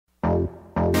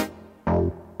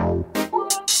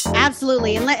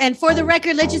Absolutely. And for the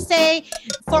record, let's just say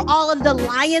for all of the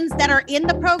lions that are in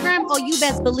the program, oh, you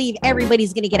best believe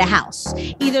everybody's going to get a house.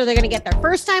 Either they're going to get their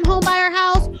first time home buyer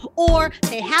house, or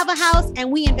they have a house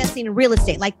and we invest in real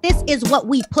estate. Like, this is what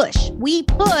we push. We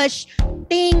push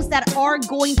things that are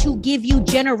going to give you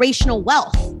generational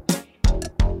wealth.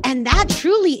 And that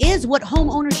truly is what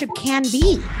home ownership can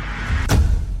be.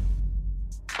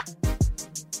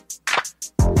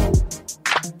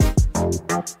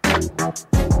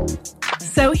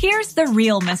 So here's the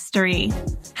real mystery.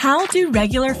 How do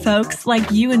regular folks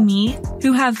like you and me,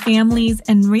 who have families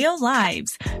and real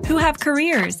lives, who have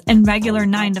careers and regular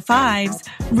 9-to-5s,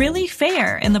 really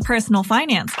fare in the personal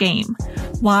finance game?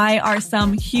 Why are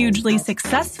some hugely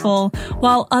successful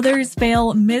while others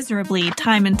fail miserably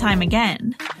time and time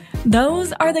again?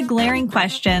 Those are the glaring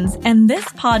questions, and this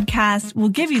podcast will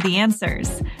give you the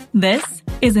answers. This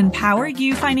is Empower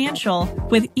You Financial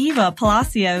with Eva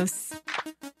Palacios.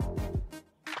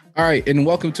 All right, and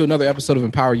welcome to another episode of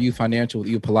Empower You Financial with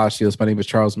Eva Palacios. My name is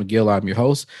Charles McGill. I'm your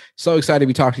host. So excited to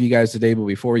be talking to you guys today. But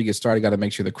before we get started, got to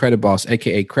make sure the credit boss,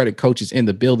 aka credit coach, is in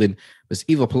the building. Miss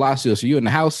Eva Palacios, are you in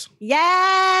the house?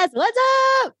 Yes. What's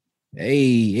up?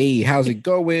 Hey, how's it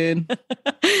going?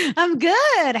 I'm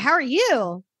good. How are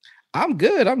you? I'm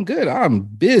good. I'm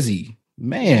busy,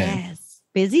 man. Yes,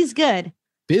 busy's good.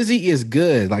 Busy is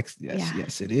good. Like,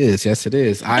 yes, it is. Yes, it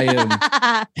is. I am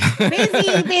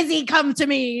busy. Come to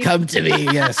me. Come to me.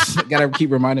 Yes. Got to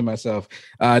keep reminding myself.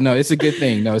 No, it's a good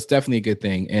thing. No, it's definitely a good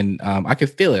thing. And I could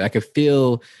feel it. I could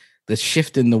feel the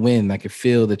shift in the wind. I could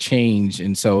feel the change.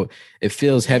 And so it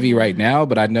feels heavy right now,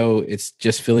 but I know it's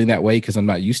just feeling that way because I'm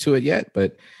not used to it yet,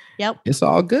 but It's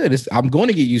all good. I'm going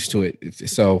to get used to it.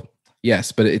 So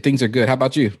yes, but things are good. How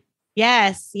about you?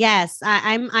 Yes.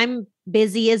 I'm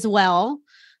busy as well.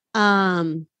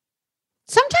 Sometimes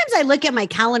I look at my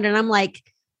calendar and I'm like,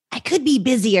 I could be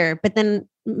busier, but then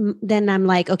I'm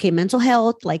like, okay, mental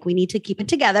health, like we need to keep it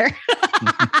together.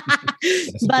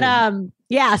 But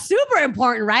super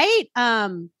important, right? I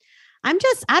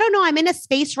don't know. I'm in a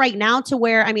space right now to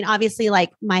where, I mean, obviously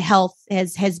like my health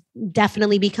has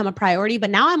definitely become a priority,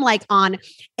 but now I'm like on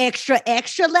extra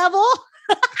level.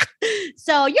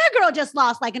 So your girl just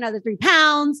lost like another 3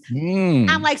 pounds.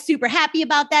 I'm like super happy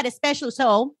about that, especially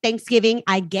so Thanksgiving,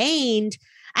 I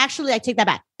take that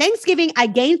back. Thanksgiving, I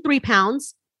gained 3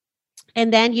 pounds.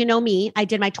 And then, you know me, I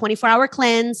did my 24-hour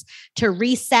cleanse to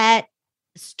reset,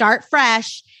 start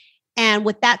fresh. And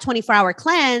with that 24-hour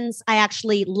cleanse, I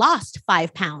actually lost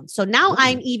 5 pounds. So now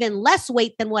I'm even less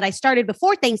weight than what I started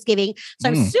before Thanksgiving. So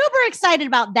I'm super excited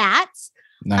about that.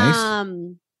 Nice.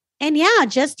 And yeah,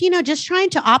 just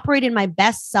trying to operate in my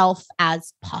best self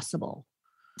as possible.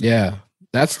 Yeah,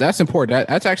 that's important.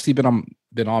 That's actually been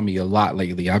on me a lot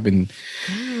lately. I've been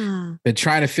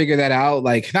trying to figure that out.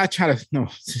 Like, not trying to. No,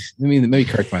 let me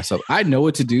correct myself. I know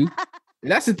what to do.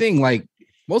 That's the thing. Like,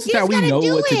 most of the time we know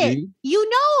what to do. You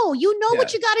know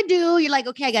what you got to do. You're like,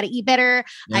 okay, I got to eat better.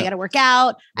 Yep. I got to work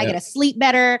out. Yep. I got to sleep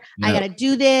better. Yep. I got to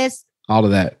do this. All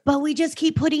of that. But we just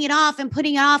keep putting it off and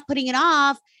putting it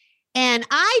off. And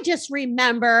I just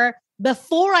remember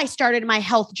before I started my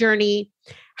health journey,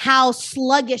 how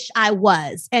sluggish I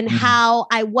was and how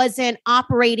I wasn't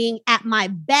operating at my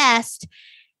best.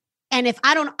 And if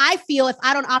I don't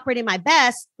operate in my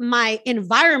best, my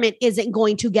environment isn't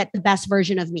going to get the best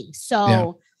version of me.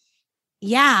 So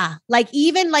like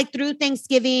even like through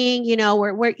Thanksgiving,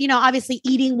 we're obviously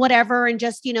eating whatever and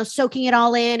just, soaking it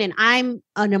all in. And I'm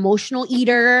an emotional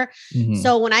eater.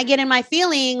 So when I get in my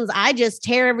feelings, I just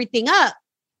tear everything up.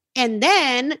 And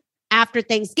then after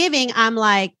Thanksgiving, I'm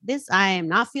like, I am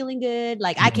not feeling good.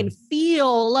 Like I can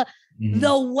feel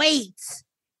the weight.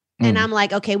 And I'm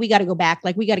like, okay, we got to go back.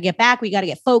 Like we got to get back. We got to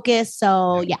get focused.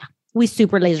 So we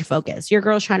super laser focused. Your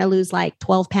girl's trying to lose like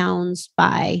 12 pounds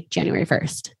by January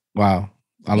 1st. Wow.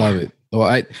 I love it.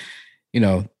 Well,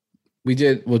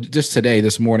 just today,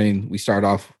 this morning, we started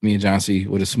off, me and John-C,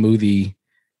 with a smoothie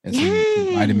and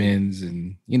some vitamins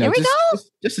and,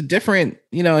 just a different,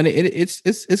 and it's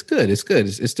good. It's good.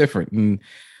 It's different. And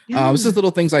it's just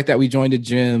little things like that. We joined a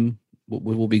gym.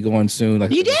 We'll be going soon.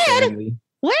 Like you did? Family.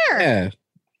 Where? Yeah.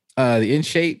 The In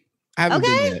Shape. I haven't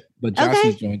been yet, but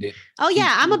John-C joined it. Oh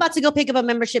yeah. I'm about to go pick up a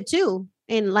membership too.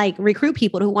 And like recruit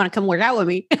people who want to come work out with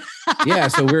me. Yeah,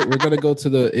 so we're gonna go to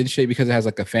the In Shape because it has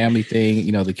like a family thing.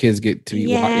 The kids get to So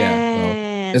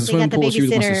there's a swimming pool. She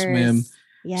wants to swim.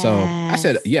 Yes. So I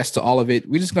said yes to all of it.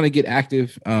 We're just gonna get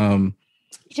active.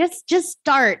 Just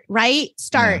start, right?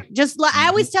 Start. Yeah. I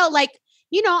always tell like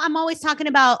I'm always talking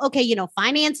about, okay,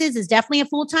 finances is definitely a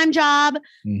full-time job,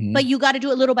 but you got to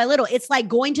do it little by little. It's like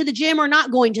going to the gym or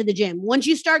not going to the gym. Once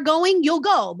you start going, you'll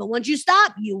go. But once you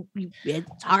stop,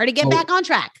 it's hard to get back on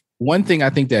track. One thing I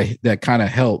think that kind of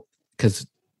helped, because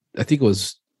I think it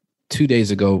was 2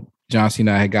 days ago, Johnsy and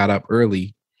I had got up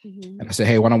early and I said,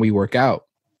 hey, why don't we work out?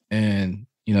 And,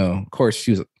 of course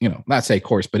she was, not say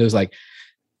course, but it was like,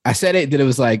 I said it, that it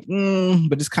was like,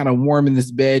 but it's kind of warm in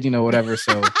this bed, whatever.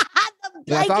 So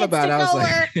I thought about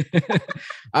it.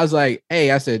 I was like,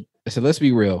 hey, I said, let's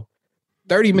be real.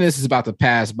 30 minutes is about to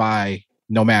pass by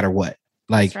no matter what.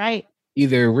 Like, that's right.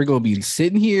 Either we're going to be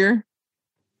sitting here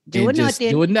doing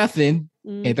nothing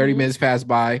and 30 minutes pass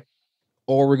by,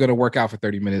 or we're going to work out for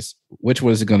 30 minutes. Which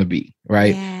one is it going to be?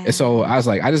 Right. Yeah. And so I was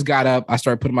like, I just got up, I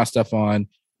started putting my stuff on,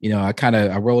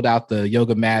 I rolled out the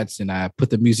yoga mats and I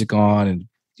put the music on and,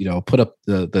 put up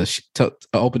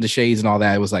open the shades and all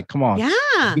that. It was like, come on,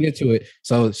 get into it.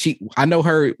 So I know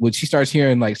her, when she starts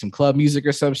hearing like some club music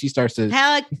or something, she starts to, she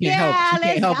can't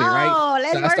help it,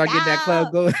 right? So I start getting that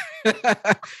club going.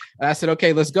 And I said,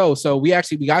 okay, let's go. So we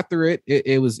got through it.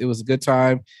 It was a good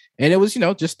time. And it was,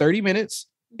 just 30 minutes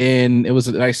and it was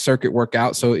a nice circuit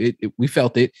workout. So we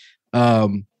felt it.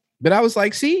 But I was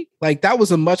like, see, like that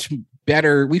was a much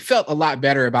better, we felt a lot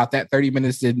better about that 30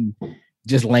 minutes than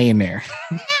just laying there.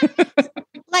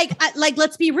 like,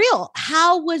 let's be real.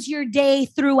 How was your day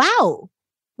throughout?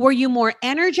 Were you more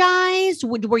energized?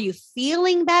 Were you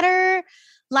feeling better?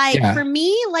 For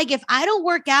me, like if I don't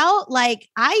work out,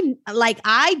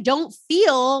 I don't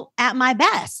feel at my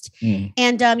best.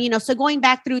 And, so going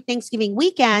back through Thanksgiving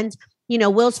weekend,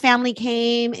 Will's family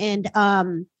came and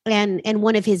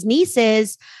one of his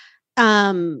nieces,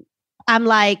 I'm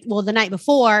like, well, the night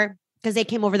before, because they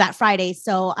came over that Friday.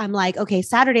 So I'm like, okay,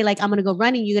 Saturday, like I'm going to go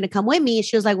running. You're going to come with me. And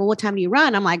she was like, well, what time do you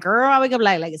run? I'm like, girl, I wake up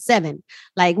like at 7.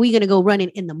 Like we're going to go running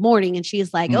in the morning. And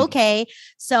she's like, okay.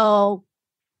 So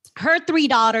her 3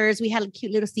 daughters, we had a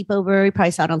cute little sleepover. You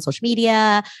probably saw it on social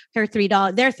media. Their 3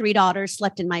 daughters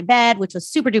slept in my bed, which was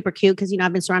super duper cute. Cause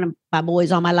I've been surrounded by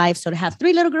boys all my life. So to have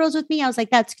 3 little girls with me, I was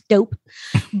like, that's dope.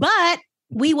 But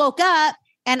we woke up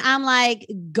and I'm like,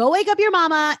 go wake up your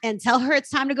mama and tell her it's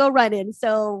time to go running.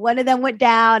 So one of them went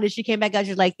down and she came back up.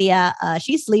 She's like,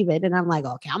 she's sleeping. And I'm like,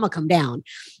 okay, I'm gonna come down.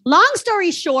 Long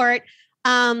story short,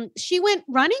 she went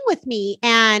running with me.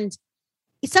 And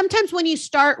sometimes when you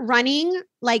start running,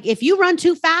 like if you run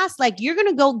too fast, like you're going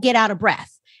to go get out of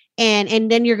breath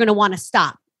and then you're going to want to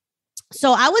stop.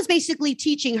 So I was basically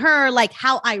teaching her like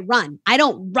how I run. I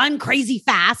don't run crazy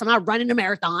fast. I'm not running a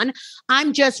marathon.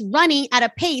 I'm just running at a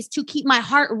pace to keep my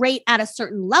heart rate at a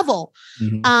certain level.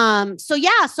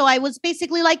 So I was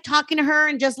basically like talking to her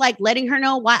and just like letting her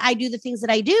know why I do the things that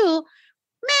I do.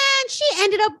 Man, she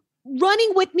ended up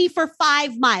running with me for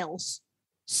 5 miles.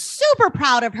 Super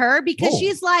proud of her because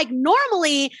she's like,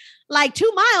 normally like 2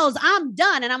 miles, I'm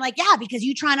done. And I'm like, yeah, because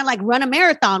you trying to like run a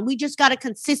marathon. We just got to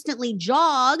consistently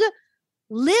jog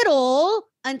little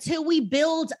until we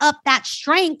build up that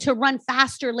strength to run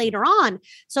faster later on.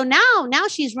 So now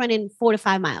she's running 4 to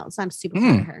 5 miles. I'm super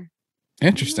proud of her.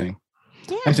 Interesting.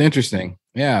 Yeah. That's interesting.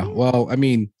 Yeah. Well, I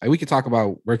mean, we could talk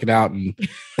about working out and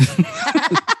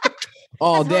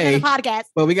all day podcast,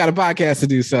 but we got a podcast to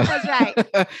do. So that's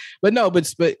right.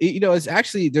 but it's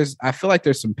actually, I feel like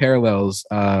there's some parallels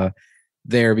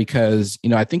there because,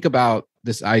 I think about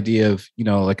this idea of,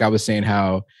 like I was saying,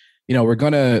 how, we're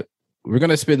going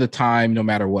to spend the time no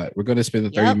matter what. We're going to spend the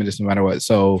 30 minutes no matter what.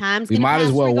 So we might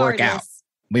as well work out.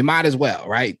 We might as well.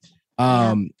 Right.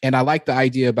 And I like the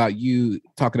idea about you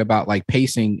talking about like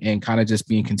pacing and kind of just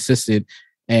being consistent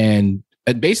and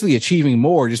basically achieving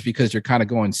more just because you're kind of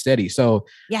going steady. So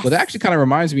what that actually kind of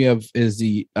reminds me of is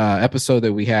the episode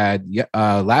that we had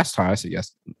last time. I said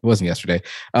yes, it wasn't yesterday.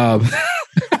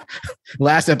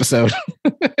 Last episode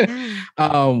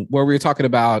where we were talking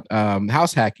about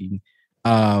house hacking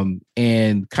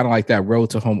and kind of like that road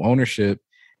to home ownership.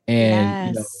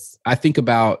 And I think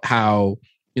about how,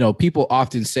 people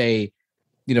often say,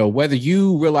 whether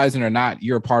you realize it or not,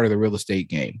 you're a part of the real estate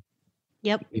game.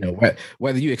 Yep.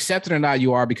 Whether you accept it or not,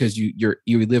 you are, because you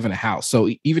live in a house. So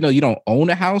even though you don't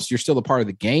own a house, you're still a part of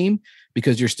the game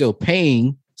because you're still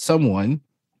paying someone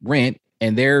rent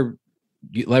and they're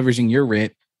leveraging your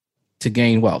rent to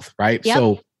gain wealth. Right. Yep.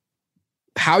 So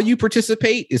how you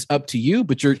participate is up to you,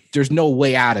 but there's no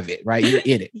way out of it. Right. You're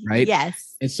in it. Right.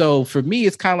 Yes. And so for me,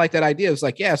 it's kind of like that idea. It's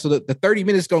like, so the 30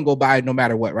 minutes going to go by no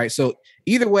matter what. Right. So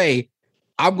either way,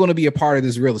 I'm going to be a part of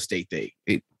this real estate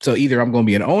thing. So either I'm going to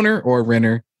be an owner or a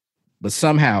renter, but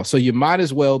somehow, so you might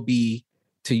as well be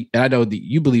and I know that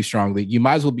you believe strongly, you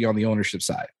might as well be on the ownership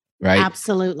side. right?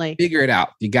 Absolutely. Figure it out.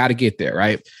 You got to get there,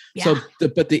 right? Yeah. So,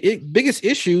 but the biggest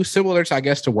issue, similar to, I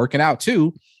guess, to working out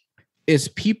too, is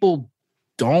people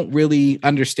don't really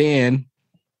understand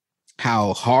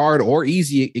how hard or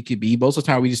easy it could be. Most of the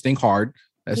time, we just think hard.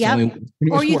 That's the only,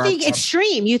 or you think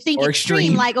extreme. You think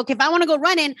extreme. Like, okay, if I want to go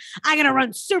running, I got to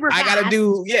run super fast.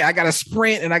 I got to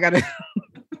sprint and I got to.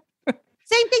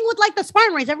 Same thing with like the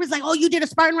Spartan race. Everyone's like, oh, you did a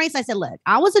Spartan race? I said, look,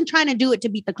 I wasn't trying to do it to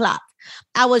beat the clock.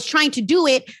 I was trying to do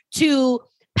it to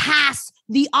pass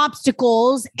the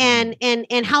obstacles and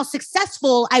how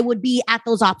successful I would be at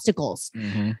those obstacles.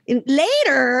 Mm-hmm. And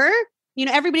later,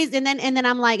 everybody's and then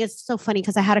I'm like, it's so funny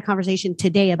because I had a conversation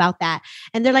today about that.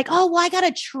 And they're like, oh, well, I got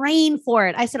to train for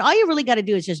it. I said, all you really got to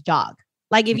do is just jog.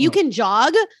 Like if you can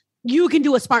jog, you can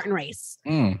do a Spartan race.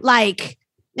 Like,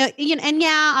 and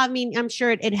yeah, I mean, I'm sure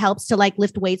it helps to like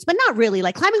lift weights, but not really.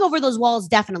 Like climbing over those walls,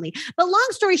 definitely. But long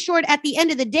story short, at the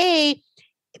end of the day,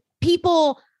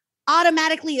 people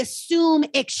automatically assume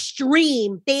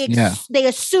extreme. They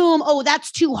assume, oh, that's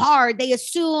too hard. They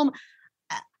assume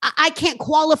I can't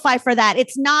qualify for that.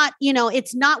 It's not,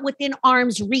 it's not within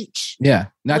arm's reach. Yeah.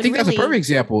 Now, I think that's a perfect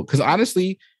example because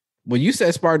honestly, when you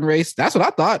said Spartan race, that's what I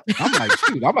thought. I'm like,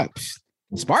 shoot,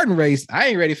 Spartan race. I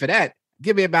ain't ready for that.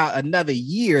 Give me about another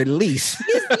year at least.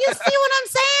 You see what I'm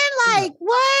saying? Like,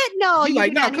 what? No, you're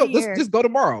like, no, cool, let's just go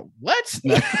tomorrow. What?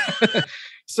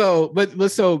 So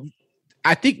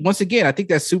I think once again, I think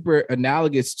that's super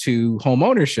analogous to home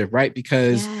ownership, right?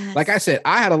 Because like I said,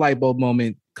 I had a light bulb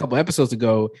moment a couple episodes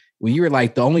ago when you were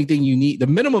like, the only thing you need, the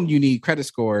minimum you need credit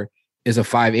score is a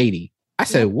 580. I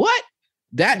said, what?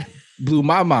 That blew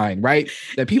my mind, right?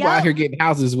 That people out here getting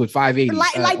houses with 580.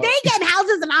 Like they getting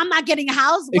houses and I'm not getting a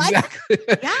house. What? Exactly.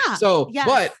 Yeah. So,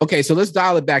 but okay, so let's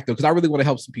dial it back though, because I really want to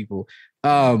help some people.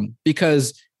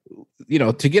 Because,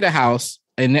 to get a house,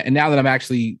 and now that I'm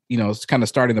actually, kind of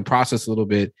starting the process a little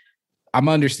bit, I'm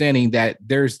understanding that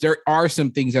there are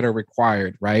some things that are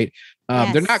required, right?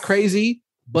 They're not crazy,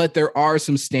 but there are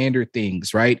some standard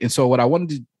things, right? And so what I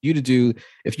wanted you to do,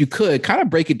 if you could kind of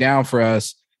break it down for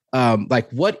us, like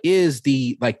what is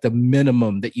the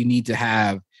minimum that you need to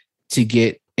have to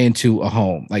get into a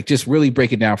home? Like just really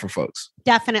break it down for folks.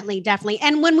 Definitely.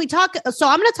 And when we talk, so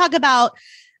I'm going to talk about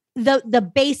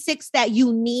the basics that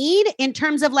you need in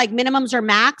terms of like minimums or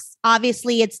max.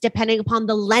 Obviously, it's depending upon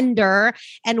the lender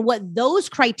and what those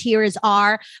criteria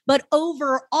are. But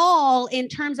overall, in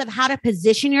terms of how to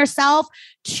position yourself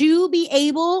to be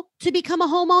able to become a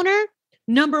homeowner,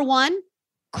 number one,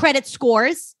 credit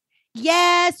scores.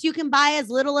 Yes, you can buy as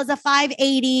little as a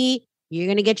 580. You're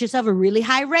going to get yourself a really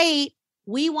high rate.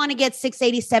 We want to get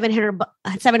 680,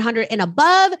 700 and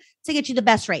above to get you the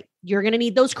best rate. You're going to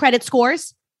need those credit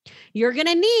scores. You're going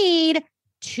to need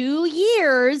 2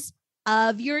 years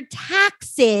of your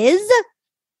taxes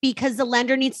because the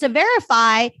lender needs to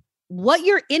verify what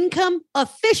your income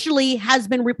officially has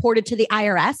been reported to the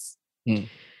IRS.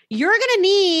 You're going to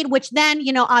need, which then,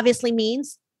 obviously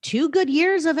means 2 good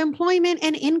years of employment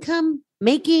and income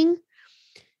making.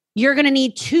 You're going to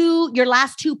need your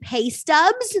last 2 pay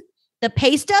stubs. The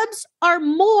pay stubs are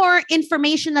more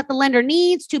information that the lender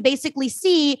needs to basically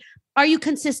see, are you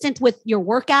consistent with your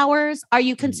work hours? Are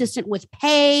you consistent with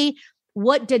pay?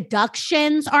 What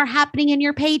deductions are happening in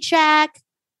your paycheck?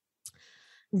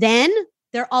 Then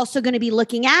they're also going to be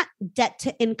looking at debt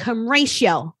to income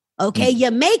ratio. Okay,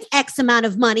 you make X amount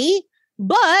of money,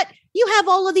 but you have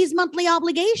all of these monthly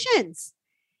obligations.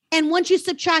 And once you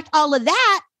subtract all of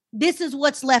that, this is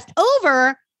what's left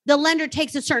over. The lender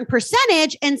takes a certain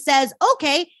percentage and says,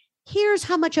 okay, here's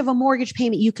how much of a mortgage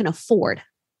payment you can afford.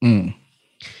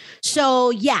 So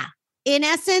yeah, in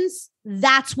essence,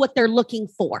 that's what they're looking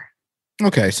for.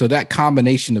 Okay. So that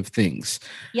combination of things.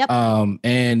 Yep.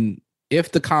 And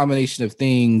if the combination of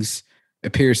things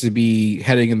appears to be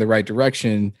heading in the right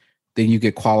direction, then you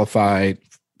get qualified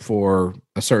for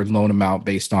a certain loan amount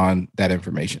based on that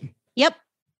information. Yep.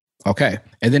 Okay.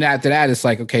 And then after that, it's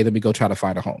like, okay, let me go try to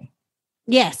find a home.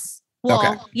 Yes.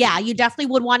 Well, yeah, you definitely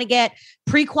would want to get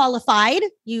pre-qualified.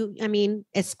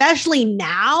 Especially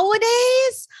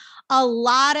nowadays, a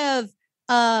lot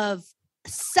of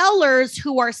sellers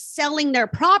who are selling their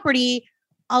property,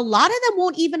 a lot of them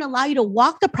won't even allow you to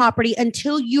walk the property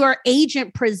until your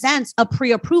agent presents a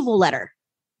pre-approval letter.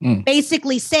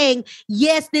 Basically saying,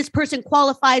 yes, this person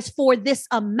qualifies for this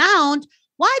amount.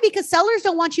 Why? Because sellers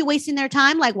don't want you wasting their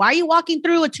time. Like, why are you walking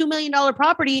through a $2 million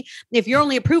property if you're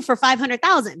only approved for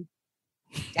 $500,000?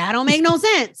 That don't make no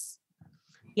sense.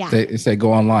 Yeah. They say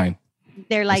go online.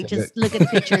 They're like, just look at the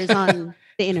pictures on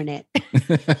the internet.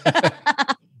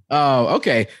 Oh,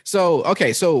 okay. So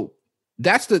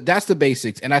that's the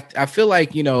basics. And I feel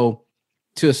like, to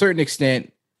a certain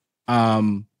extent,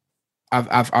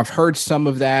 I've heard some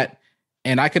of that,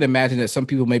 and I could imagine that some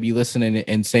people may be listening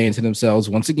and saying to themselves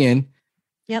once again,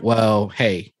 Yep. well,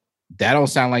 hey, that don't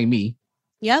sound like me.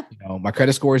 Yep. You know, my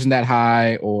credit score isn't that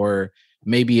high, or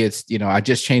maybe it's, you know, I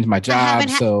just changed my job.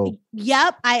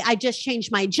 Yep. I just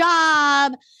changed my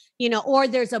job, you know, or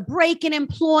there's a break in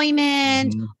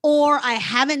employment, or I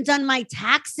haven't done my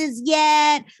taxes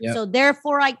yet. Yep. So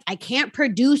therefore I can't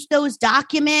produce those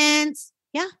documents.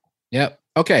 Yeah. Yep.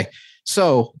 Okay.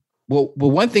 So, well,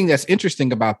 one thing that's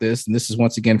interesting about this, and this is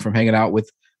once again from hanging out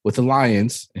with the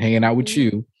Lions, hanging out with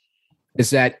you, is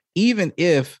that even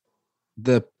if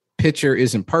the picture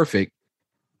isn't perfect,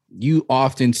 you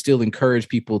often still encourage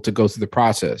people to go through the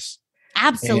process.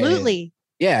 Absolutely.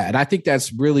 And I think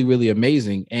that's really, really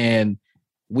amazing. And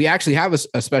we actually have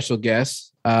a special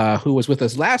guest who was with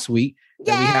us last week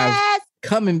that we have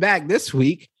coming back this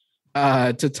week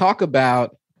to talk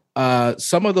about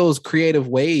some of those creative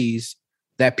ways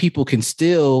that people can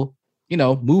still, you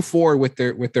know, move forward with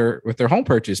their home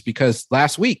purchase. Because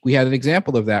last week we had an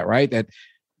example of that, right? That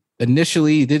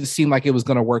initially it didn't seem like it was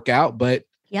going to work out, but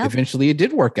eventually it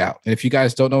did work out. And if you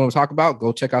guys don't know what I'm talking about,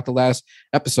 go check out the last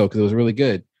episode because it was really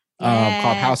good.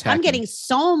 Called House Hacking. I'm getting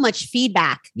so much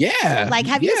feedback. Yeah. Like,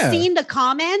 have you seen the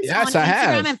comments on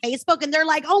Instagram and Facebook? And they're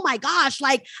like, oh my gosh,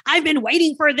 like I've been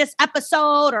waiting for this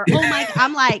episode, or oh my,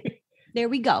 I'm like, there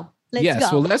we go. Let's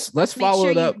go. Well, let's follow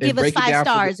it up. Give us 5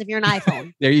 stars if you're an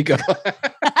iPhone. There you go.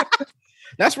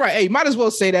 That's right. Hey, might as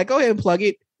well say that. Go ahead and plug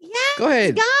it. Yeah. Go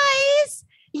ahead. Guys,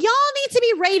 y'all need to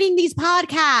be rating these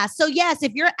podcasts. So yes,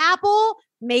 if you're Apple,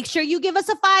 make sure you give us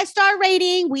a 5-star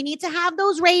rating. We need to have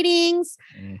those ratings.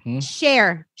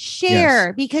 Share,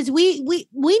 because we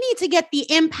need to get the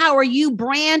Empower You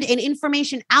brand and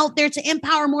information out there to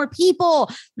empower more people.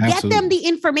 Absolutely. Get them the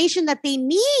information that they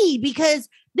need, because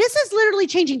this is literally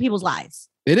changing people's lives.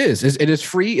 It is. It is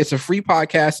free. It's a free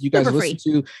podcast you guys listen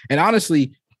to. And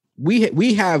honestly,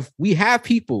 we have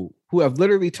people who have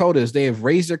literally told us they have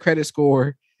raised their credit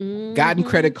score, gotten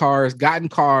credit cards, gotten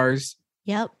cars.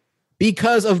 Yep.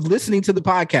 Because of listening to the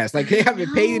podcast. Like, they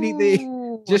haven't paid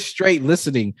anything, just straight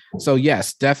listening. So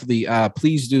yes, definitely.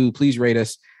 Please rate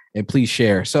us and please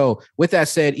share. So with that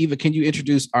said, Eva, can you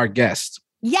introduce our guest?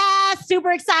 Yeah,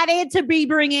 super excited to be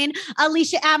bringing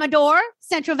Alicia Amador,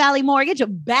 Central Valley Mortgage,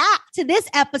 back to this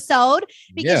episode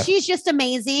because she's just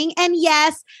amazing. And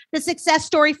yes, the success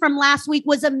story from last week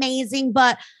was amazing,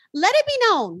 but let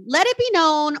it be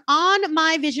known on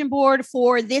my vision board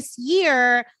for this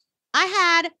year,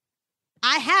 I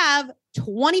have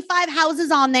 25 houses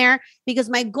on there because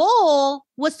my goal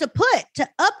was to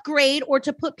upgrade or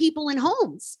to put people in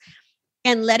homes.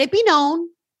 And let it be known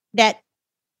that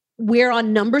we're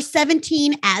on number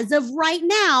 17 as of right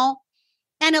now.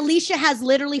 And Alicia has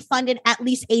literally funded at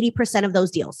least 80% of those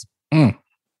deals.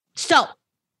 So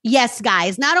yes,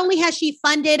 guys, not only has she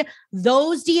funded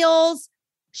those deals,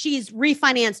 she's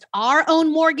refinanced our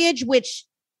own mortgage, which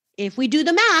if we do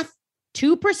the math,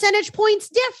 2 percentage points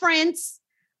difference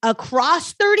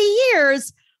across 30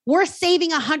 years, we're saving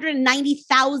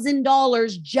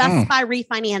 $190,000 just by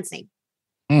refinancing.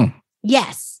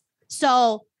 Yes.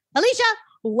 So Alicia,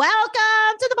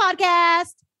 welcome to the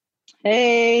podcast.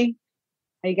 Hey,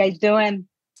 how you guys doing?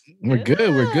 We're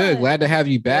good. We're good. Glad to have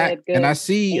you back. Good. And I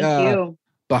see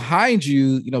behind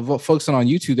you, you know, folks on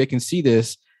YouTube, they can see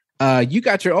this. You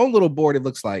got your own little board, it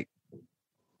looks like.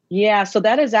 Yeah, so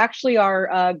that is actually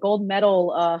our gold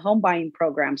medal home buying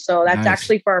program. So that's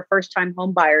actually for our first time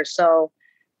home buyers. So,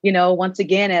 you know, once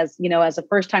again, as a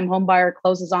first time home buyer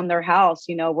closes on their house,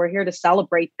 you know, we're here to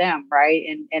celebrate them, right?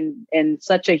 And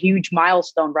such a huge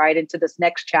milestone, right, into this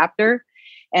next chapter.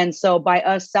 And so by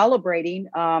us celebrating,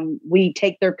 we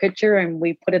take their picture and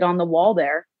we put it on the wall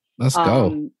there. Let's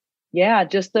go. Yeah,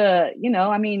 just I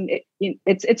mean,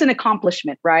 it's an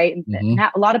accomplishment, right? And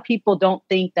a lot of people don't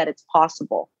think that it's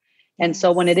possible. And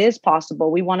so when it is possible,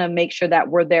 we want to make sure that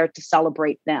we're there to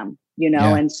celebrate them, you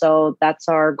know, and so that's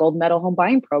our gold medal home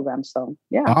buying program. So,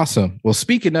 yeah. Awesome. Well,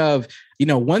 speaking of, you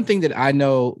know, one thing that I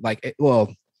know,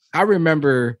 I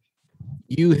remember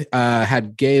you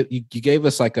gave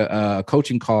us like a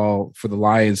coaching call for the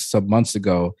Lions some months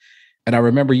ago. And I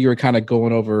remember you were kind of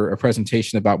going over a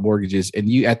presentation about mortgages, and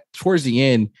towards the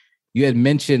end, you had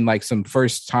mentioned like some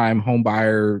first time home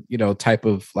buyer, you know, type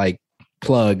of like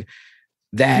plug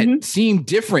that seemed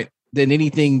different than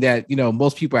anything that, you know,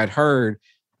 most people had heard.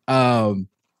 And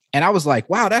I was like,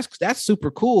 wow, that's super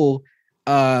cool.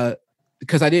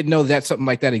 Because I didn't know that something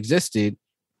like that existed.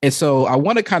 And so I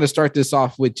want to kind of start this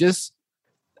off with just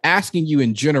asking you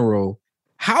in general,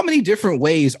 how many different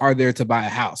ways are there to buy a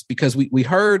house? Because we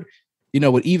heard, you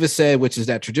know, what Eva said, which is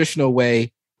that traditional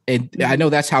way. And I know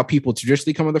that's how people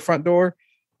traditionally come in the front door,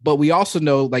 but we also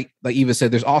know, like Eva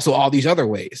said, there's also all these other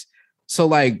ways. So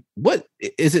like, what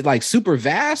is it, like super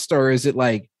vast, or is it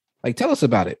like tell us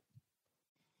about it?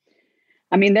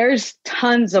 I mean, there's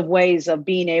tons of ways of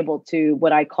being able to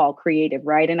what I call creative,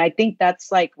 right? And I think that's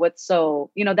like what's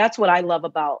so, that's what I love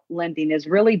about lending is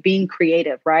really being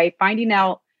creative, right?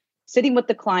 Sitting with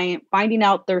the client, finding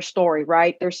out their story,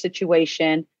 right? Their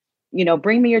situation,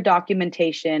 bring me your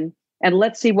documentation and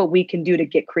let's see what we can do to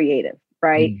get creative,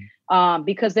 right?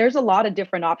 Because there's a lot of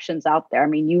different options out there. I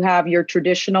mean, you have your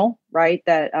traditional, right?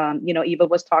 That, Eva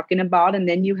was talking about, and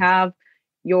then you have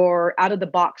your out of the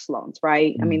box loans,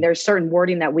 right? I mean, there's certain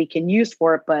wording that we can use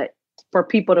for it, but for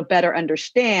people to better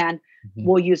understand,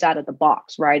 we'll use out of the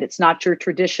box, right? It's not your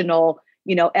traditional,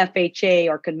 FHA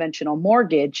or conventional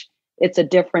mortgage. It's a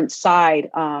different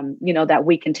side, that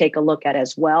we can take a look at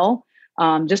as well,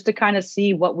 just to kind of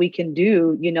see what we can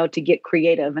do, to get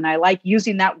creative. And I like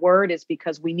using that word is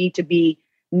because we need to be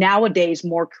nowadays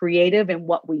more creative in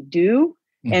what we do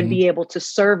and be able to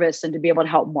service and to be able to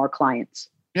help more clients.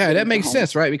 Yeah, that makes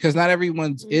sense, right? Because not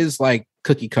everyone is like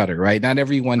cookie cutter, right? Not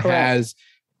everyone has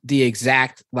the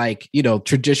exact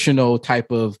traditional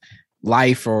type of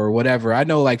life or whatever. I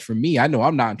know, like for me, I know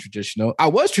I'm not traditional. I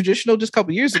was traditional just a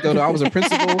couple of years ago. Though. I was a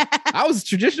principal. I was as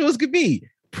traditional as could be.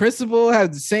 Principal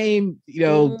had the same,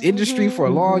 industry for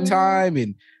a long time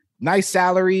and nice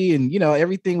salary, and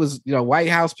everything was, White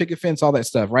House, picket fence, all that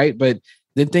stuff, right? But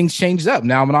then things changed up.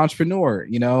 Now I'm an entrepreneur,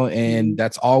 and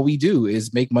that's all we do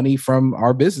is make money from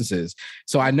our businesses.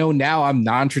 So I know now I'm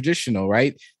non-traditional,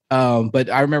 right? But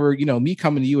I remember, me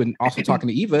coming to you and also talking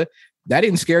to Eva, that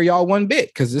didn't scare y'all one bit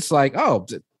because it's like, oh,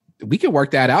 we can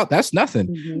work that out. That's nothing.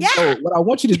 Yeah. So what I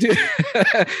want you to do,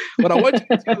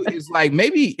 is like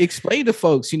maybe explain to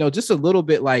folks, just a little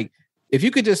bit, like if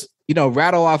you could just,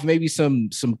 rattle off maybe some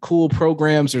cool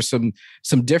programs or some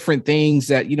different things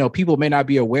that, people may not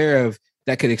be aware of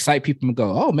that could excite people and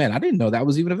go, oh man, I didn't know that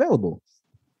was even available.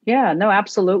 Yeah, no,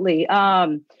 absolutely.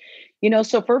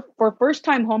 So for first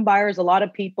time home buyers, a lot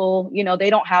of people, they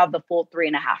don't have the full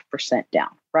 3.5% down,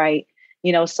 right?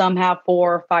 Some have $4,000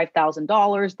 or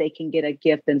 $5,000, they can get a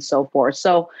gift and so forth.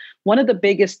 So one of the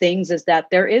biggest things is that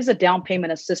there is a down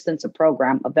payment assistance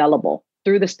program available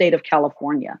through the state of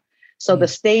California. So the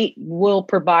state will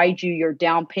provide you your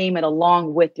down payment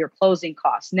along with your closing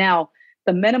costs. Now,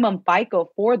 the minimum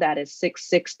FICO for that is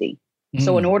 660.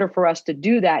 So in order for us to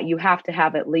do that, you have to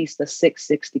have at least a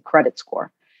 660 credit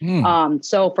score.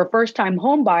 So for first time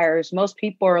home buyers, most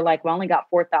people are like, well, I only got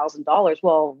 $4,000.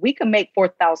 Well, we can make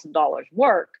 $4,000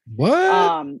 work.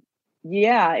 What?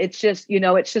 Yeah, it's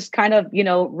just kind of,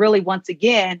 really, once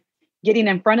again, getting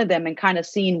in front of them and kind of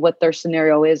seeing what their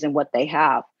scenario is and what they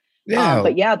have. Yeah.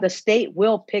 But yeah, the state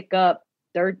will pick up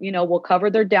will cover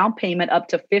their down payment up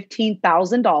to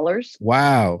 $15,000.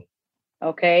 Wow.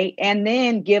 Okay. And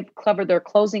then cover their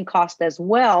closing cost as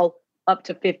well, up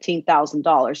to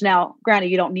 $15,000. Now,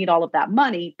 granted, you don't need all of that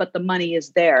money, but the money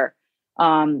is there,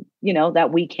 that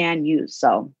we can use.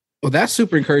 So, well, that's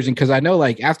super encouraging because I know,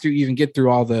 like, after you even get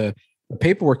through all the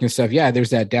paperwork and stuff, yeah,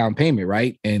 there's that down payment,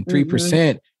 right? And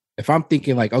 3%. If I'm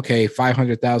thinking like, okay,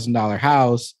 $500,000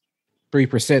 house,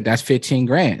 3%, that's 15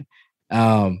 grand.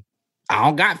 I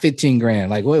don't got 15 grand.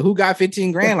 Like, who got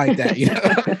 15 grand like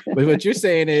that? But what you're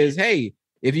saying is, hey,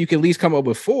 if you can at least come up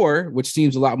with 4, which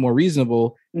seems a lot more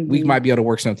reasonable, we might be able to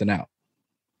work something out.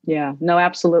 Yeah, no,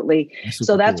 absolutely.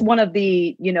 So that's cool. one of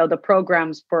the, the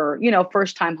programs for,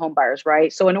 first time home buyers,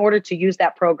 right? So in order to use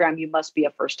that program, you must be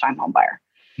a first time home buyer.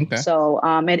 Okay. So,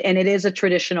 and it is a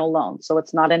traditional loan. So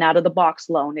it's not an out of the box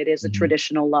loan. It is a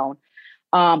traditional loan.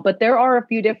 But there are a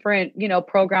few different,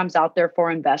 programs out there for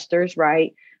investors,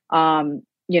 right?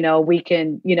 We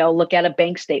can, look at a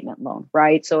bank statement loan,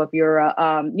 right? So if you're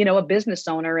a business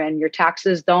owner and your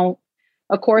taxes don't,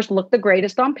 of course, look the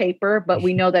greatest on paper, but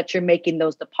we know that you're making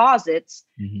those deposits.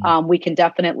 We can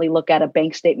definitely look at a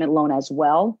bank statement loan as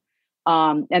well.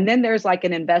 And then there's like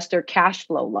an investor cash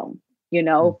flow loan,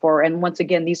 and once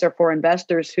again, these are for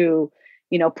investors who,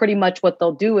 pretty much what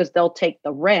they'll do is they'll take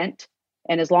the rent,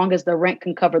 and as long as the rent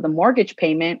can cover the mortgage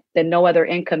payment, then no other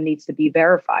income needs to be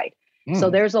verified. So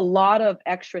there's a lot of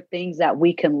extra things that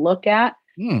we can look at.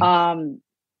 Hold on.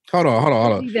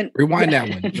 Rewind that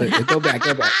one. Go back.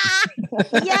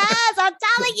 Yes, I'm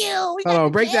telling you. Hold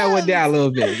on, break that one down a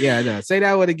little bit. Yeah, no, say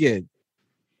that one again.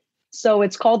 So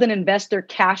it's called an investor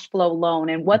cash flow loan.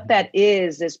 And what that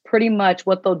is pretty much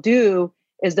what they'll do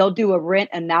is they'll do a rent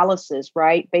analysis,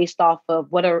 right? Based off of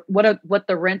what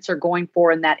the rents are going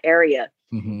for in that area.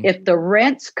 If the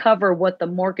rents cover what the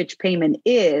mortgage payment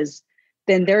is,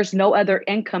 then there's no other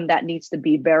income that needs to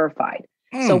be verified.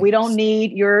 So we don't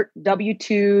need your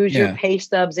W-2s, your pay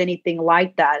stubs, anything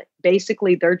like that.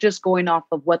 Basically, they're just going off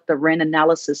of what the rent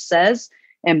analysis says.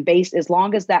 And as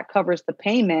long as that covers the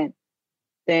payment,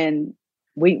 then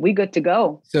we good to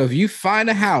go. So if you find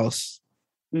a house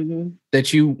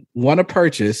that you want to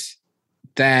purchase,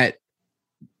 that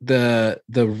the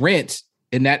rent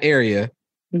in that area,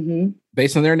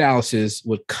 based on their analysis,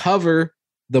 would cover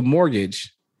the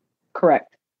mortgage.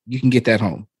 Correct. You can get that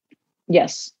home.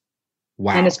 Yes.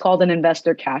 Wow. And it's called an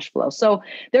investor cash flow. So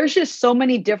there's just so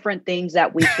many different things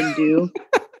that we can do.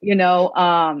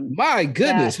 My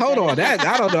goodness, hold on. That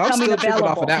I don't know. I'm still tripping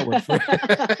off of that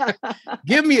one.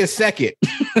 Give me a second.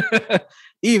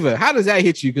 Eva, how does that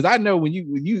hit you? Because I know when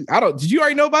you did you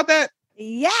already know about that?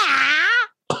 Yeah.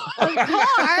 Of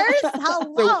course.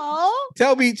 Hello.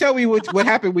 So, tell me what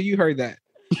happened when you heard that.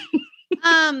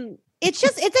 It's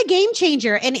a game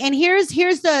changer. And here's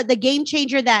the game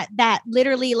changer that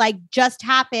literally like just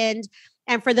happened.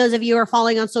 And for those of you who are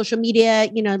following on social media,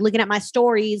 looking at my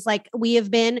stories, like we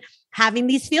have been having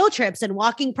these field trips and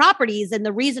walking properties. And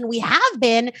the reason we have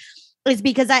been is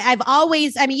because I've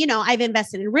always, I've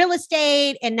invested in real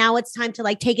estate, and now it's time to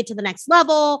like take it to the next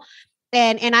level.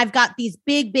 And I've got these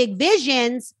big, big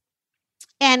visions.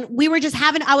 And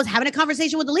I was having a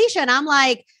conversation with Alicia, and I'm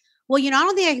like, well, I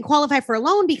don't think I can qualify for a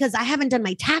loan because I haven't done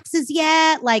my taxes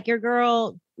yet. Like your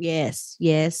girl, yes,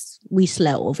 we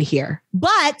slow over here.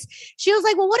 But she was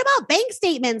like, well, what about bank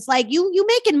statements? Like you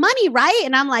making money, right?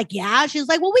 And I'm like, yeah. She was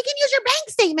like, well, we can use your bank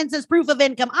statements as proof of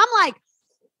income. I'm like,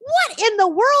 what in the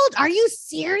world? Are you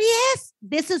serious?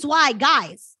 This is why,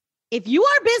 guys, if you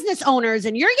are business owners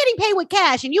and you're getting paid with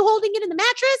cash and you holding it in the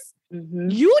mattress,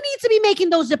 you need to be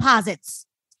making those deposits.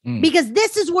 Because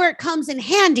this is where it comes in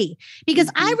handy.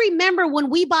 Because I remember when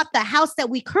we bought the house that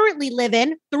we currently live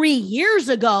in 3 years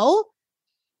ago.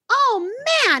 Oh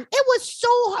man, it was so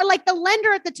hard. Like the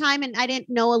lender at the time, and I didn't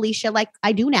know Alicia like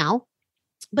I do now,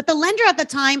 but the lender at the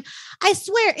time, I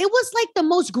swear it was like the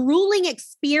most grueling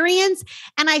experience.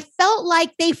 And I felt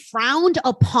like they frowned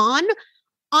upon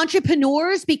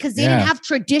entrepreneurs because they didn't have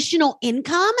traditional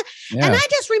income. Yeah. And I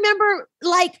just remember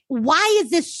like, why is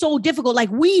this so difficult?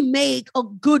 Like we make a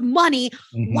good money.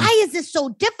 Why is this so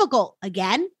difficult?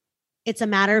 Again, it's a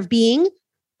matter of being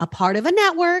a part of a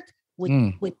network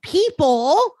with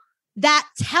people that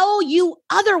tell you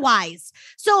otherwise.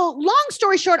 So long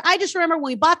story short, I just remember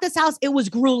when we bought this house, it was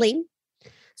grueling.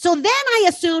 So then I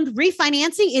assumed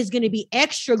refinancing is going to be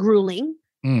extra grueling.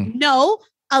 No,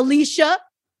 Alicia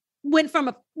we went from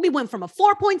a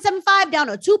 4.75 down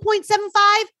to a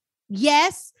 2.75.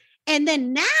 Yes. And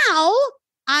then now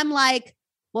I'm like,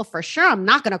 well, for sure, I'm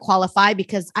not going to qualify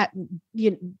because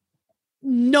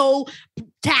no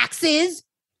taxes.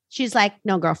 She's like,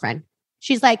 no, girlfriend.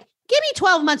 She's like, give me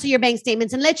 12 months of your bank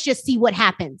statements and let's just see what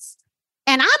happens.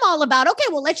 And I'm all about, okay,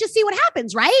 well, let's just see what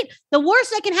happens, right? The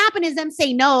worst that can happen is them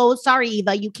say, no, sorry,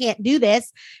 Eva, you can't do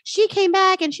this. She came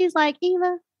back and she's like,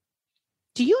 Eva,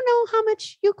 do you know how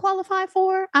much you qualify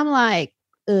for? I'm like,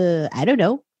 I don't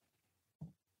know.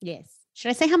 Yes. Should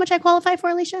I say how much I qualify for,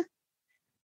 Alicia?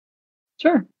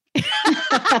 Sure.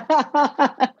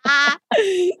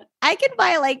 I could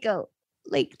buy like a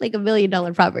 $1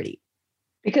 million property.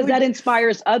 Because that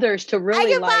inspires others to really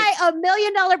I can buy $1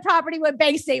 million property with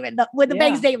bank statement, with the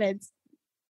bank statements.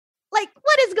 Like,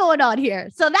 what is going on here?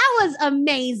 So that was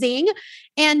amazing.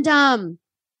 And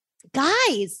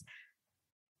guys,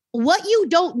 what you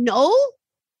don't know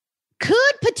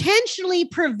could potentially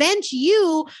prevent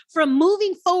you from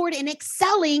moving forward and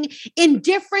excelling in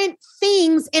different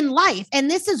things in life. And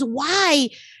this is why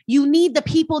you need the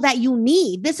people that you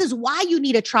need. This is why you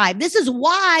need a tribe. This is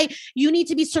why you need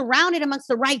to be surrounded amongst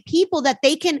the right people that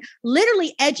they can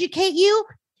literally educate you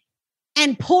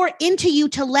and pour into you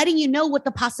to letting you know what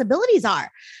the possibilities are.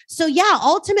 So yeah,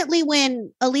 ultimately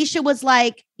when Alicia was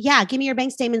like, yeah, give me your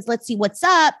bank statements. Let's see what's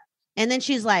up. And then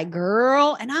she's like,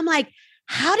 girl. And I'm like,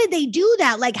 how did they do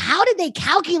that? Like, how did they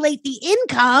calculate the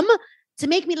income to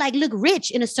make me like look rich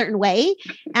in a certain way?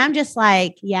 And I'm just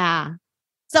like, yeah.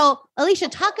 So Alicia,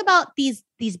 talk about these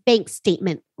bank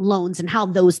statement loans and how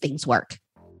those things work.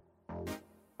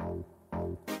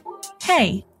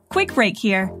 Hey, quick break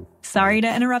here. Sorry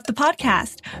to interrupt the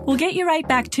podcast. We'll get you right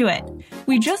back to it.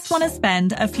 We just want to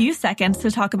spend a few seconds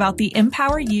to talk about the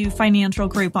Empower You Financial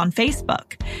Group on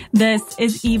Facebook. This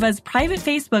is Eva's private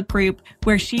Facebook group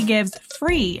where she gives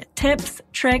free tips,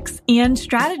 tricks, and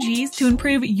strategies to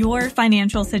improve your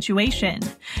financial situation.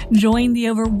 Join the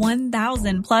over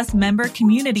 1,000 plus member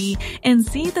community and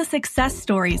see the success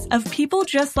stories of people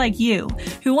just like you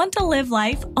who want to live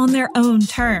life on their own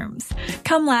terms.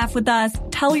 Come laugh with us,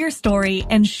 tell your story,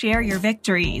 and share your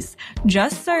victories.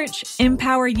 Just search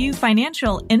Empower You Financial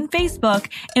in Facebook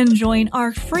and join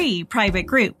our free private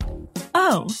group.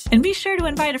 Oh, and be sure to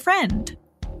invite a friend.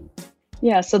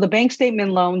 Yeah, so the bank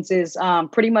statement loans is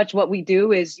pretty much what we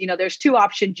do is, there's two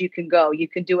options you can go. You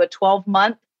can do a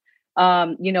 12-month,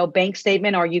 bank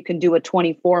statement, or you can do a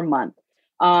 24-month,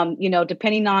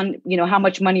 depending on, how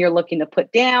much money you're looking to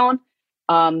put down.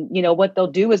 What they'll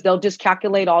do is they'll just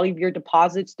calculate all of your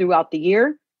deposits throughout the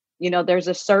year. There's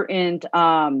a certain,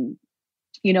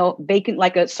 vacant,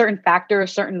 like a certain factor,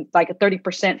 like a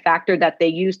 30% factor that they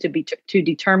use to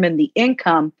determine the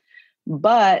income.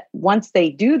 But once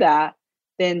they do that,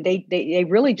 then they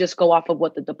really just go off of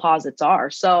what the deposits are.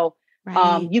 So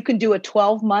you can do a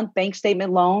 12-month bank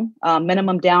statement loan.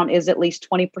 Minimum down is at least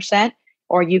 20%,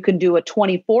 or you can do a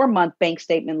 24-month bank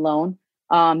statement loan.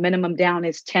 Minimum down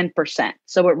is 10%.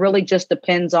 So it really just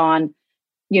depends on,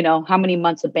 how many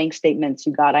months of bank statements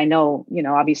you got. I know,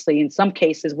 obviously in some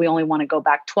cases we only want to go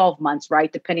back 12 months,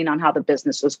 right? Depending on how the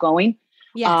business was going.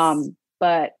 Yes.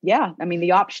 But yeah, I mean,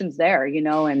 the option's there,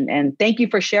 and thank you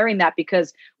for sharing that,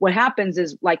 because what happens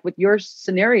is, like with your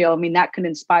scenario, I mean, that can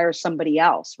inspire somebody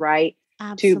else, right?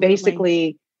 Absolutely. To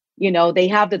basically, they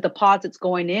have the deposits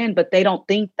going in, but they don't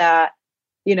think that,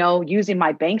 using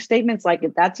my bank statements, like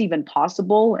if that's even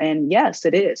possible. And yes,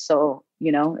 it is. So,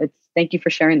 thank you for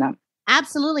sharing that.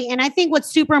 Absolutely. And I think what's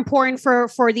super important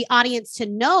for the audience to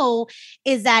know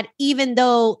is that even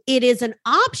though it is an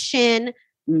option,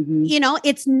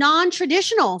 it's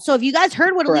non-traditional. So if you guys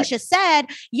heard what Correct. Alicia said,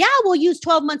 yeah, we'll use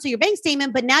 12 months of your bank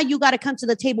statement, but now you got to come to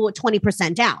the table with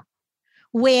 20% down,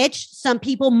 which some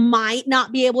people might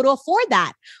not be able to afford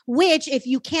that, which if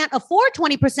you can't afford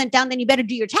 20% down, then you better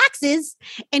do your taxes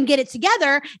and get it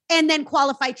together and then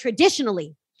qualify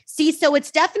traditionally. See, so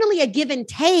it's definitely a give and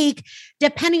take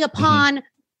depending upon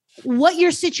what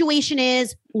your situation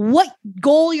is, what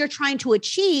goal you're trying to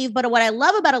achieve. But what I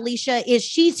love about Alicia is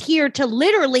she's here to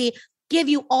literally give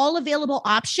you all available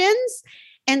options.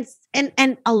 And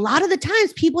a lot of the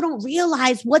times people don't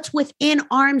realize what's within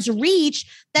arm's reach,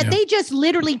 that they just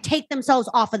literally take themselves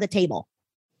off of the table.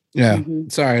 Yeah.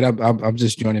 Sorry, I'm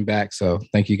just joining back. So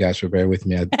thank you guys for bearing with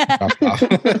me. I dropped off. No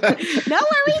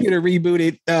worries. Computer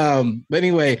rebooted. But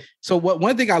anyway, so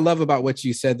one thing I love about what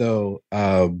you said though,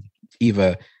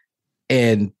 Eva,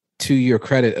 and to your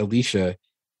credit, Alicia,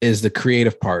 is the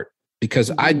creative part, because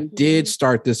I did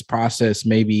start this process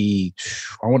maybe,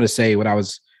 I want to say when I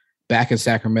was back in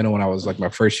Sacramento, when I was like my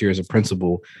first year as a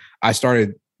principal, I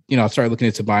started looking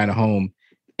into buying a home.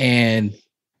 And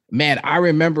man, I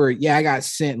remember, I got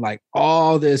sent like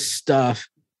all this stuff.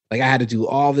 Like I had to do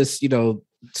all this,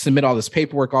 submit all this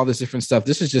paperwork, all this different stuff.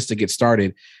 This is just to get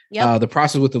started. Yep. The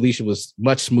process with Alicia was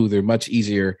much smoother, much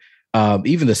easier.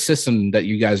 Even the system that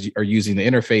you guys are using, the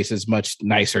interface is much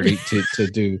nicer to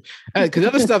do. Because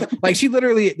other stuff, like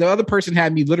the other person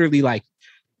had me literally like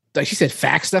she said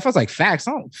fax stuff. I was like, fax?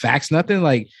 I don't fax nothing.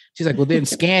 Like she's like, well, then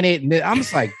scan it. And then I'm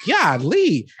just like,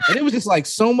 golly. And it was just like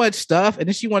so much stuff. And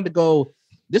then she wanted to go.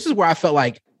 This is where I felt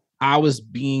like I was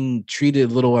being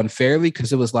treated a little unfairly,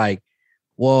 because it was like,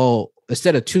 well,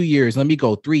 instead of 2 years, let me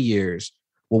go 3 years.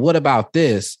 Well, what about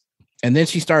this? And then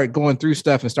she started going through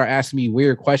stuff and started asking me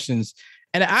weird questions.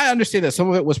 And I understand that some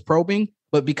of it was probing,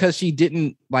 but because she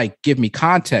didn't like give me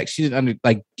context, she didn't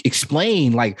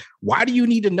explain like, why do you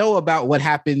need to know about what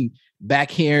happened back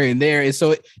here and there? And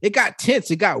so it got tense.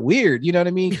 It got weird. You know what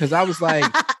I mean? Because I was like,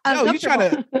 no, you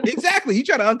trying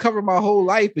to uncover my whole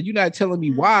life, but you're not telling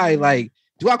me why. Like,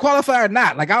 do I qualify or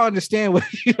not? Like, I understand what,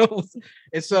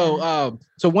 And so,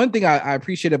 so one thing I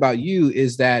appreciate about you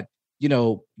is that,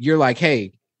 you're like,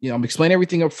 hey, I'm explaining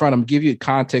everything up front. I'm giving you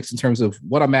context in terms of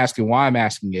what I'm asking, why I'm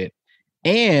asking it.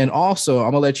 And also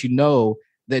I'm gonna let you know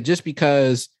that just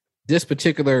because this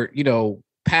particular,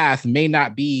 path may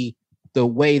not be the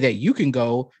way that you can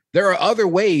go, there are other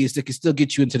ways that can still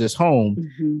get you into this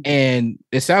home. And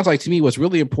it sounds like to me, what's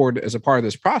really important as a part of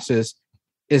this process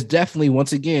is definitely,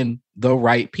 once again, the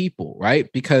right people,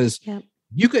 right? Because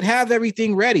you could have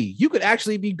everything ready. You could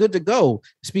actually be good to go.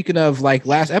 Speaking of like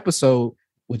last episode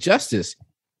with Justice,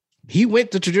 he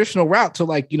went the traditional route to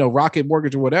Rocket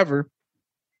Mortgage or whatever.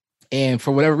 And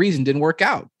for whatever reason, didn't work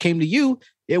out. Came to you,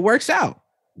 it works out.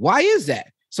 Why is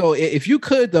that? So if you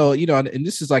could, though, and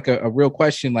this is like a real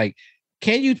question, like,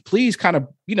 can you please kind of,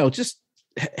 just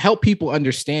help people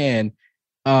understand,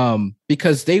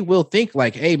 because they will think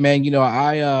like, hey man,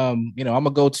 I'm gonna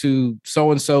go to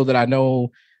so-and-so that I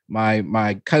know,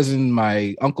 my cousin,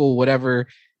 my uncle, whatever,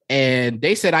 and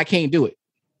they said I can't do it.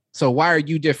 So why are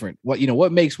you different?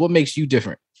 What makes you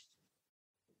different?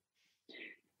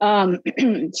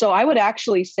 So I would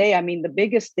actually say, I mean, the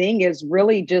biggest thing is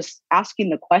really just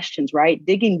asking the questions, right?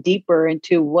 Digging deeper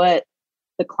into what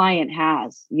the client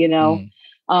has,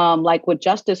 like with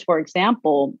Justice, for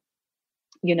example,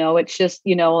 it's just,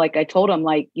 like I told him,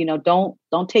 like, don't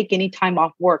take any time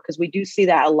off work, because we do see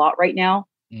that a lot right now.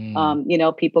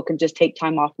 People can just take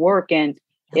time off work. And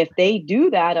if they do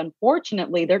that,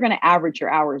 unfortunately, they're going to average your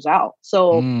hours out.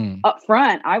 So up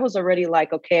front, I was already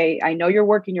like, okay, I know you're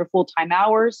working your full-time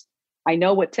hours. I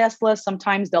know with Tesla,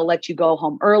 sometimes they'll let you go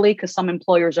home early because some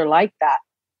employers are like that.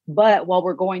 But while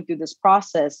we're going through this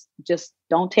process, just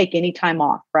don't take any time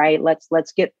off, right?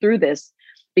 Let's get through this.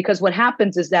 Because what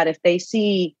happens is that if they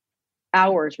see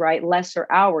hours, right, lesser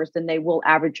hours, then they will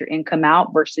average your income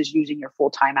out versus using your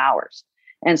full-time hours.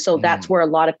 And so that's where a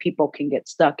lot of people can get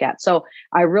stuck at. So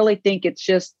I really think it's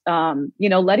just,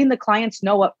 letting the clients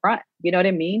know up front, you know what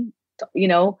I mean?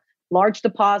 Large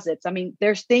deposits. I mean,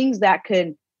 there's things that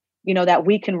could, that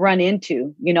we can run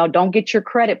into, don't get your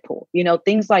credit pulled,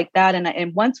 things like that.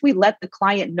 And once we let the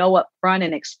client know up front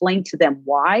and explain to them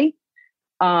why,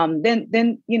 then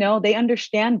they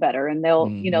understand better, and they'll,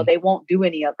 they won't do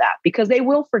any of that, because they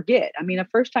will forget. I mean, a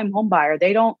first-time home buyer,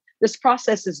 this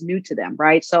process is new to them,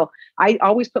 right? So I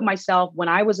always put myself, when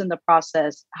I was in the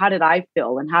process, how did I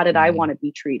feel and how did I want to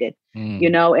be treated?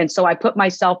 And so I put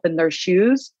myself in their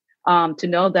shoes to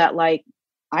know that, like,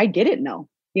 I didn't know,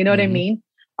 what I mean?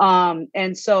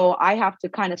 And so I have to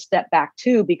kind of step back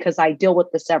too, because I deal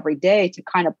with this every day, to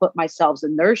kind of put myself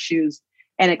in their shoes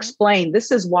and explain,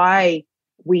 this is why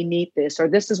we need this, or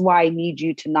this is why I need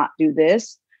you to not do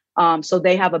this. So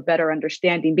they have a better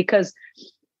understanding, because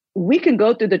we can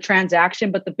go through the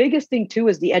transaction, but the biggest thing too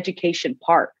is the education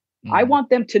part. I want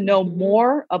them to know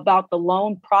more about the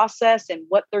loan process and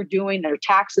what they're doing, their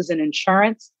taxes and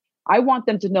insurance. I want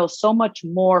them to know so much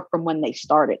more from when they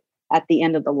started at the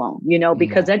end of the loan,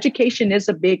 because education is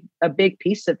a big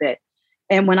piece of it.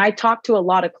 And when I talk to a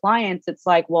lot of clients, it's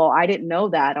like, well, I didn't know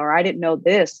that, or I didn't know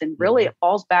this. And really it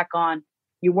falls back on,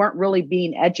 you weren't really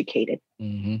being educated,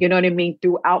 you know what I mean,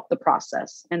 throughout the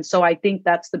process. And so I think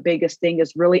that's the biggest thing,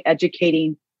 is really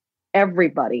educating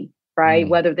everybody, right?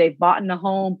 Whether they've bought in a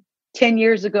home 10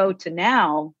 years ago to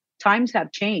now, times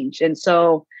have changed. And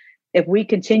so if we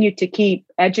continue to keep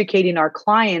educating our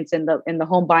clients in the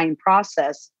home buying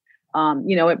process,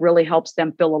 it really helps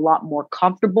them feel a lot more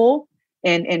comfortable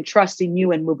and trusting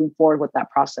you and moving forward with that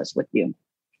process with you.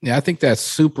 Yeah, I think that's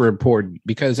super important,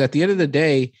 because at the end of the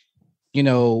day,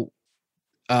 the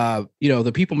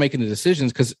people making the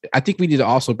decisions, because I think we need to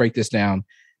also break this down,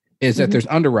 is that there's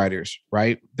underwriters,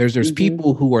 right? There's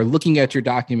people who are looking at your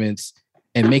documents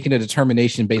and making a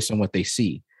determination based on what they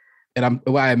see. And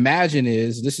what I imagine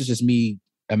is, this is just me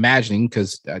imagining,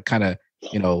 because I kind of,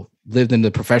 lived in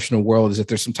the professional world, is that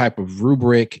there's some type of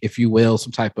rubric, if you will,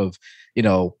 some type of,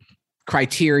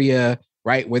 criteria,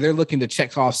 right? Where they're looking to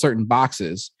check off certain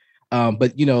boxes.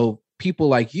 But, people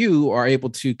like you are able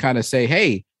to kind of say,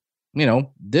 hey,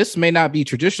 this may not be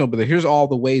traditional, but here's all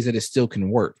the ways that it still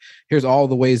can work. Here's all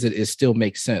the ways that it still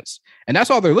makes sense. And that's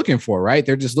all they're looking for, right?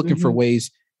 They're just looking for ways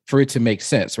for it to make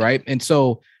sense, right? And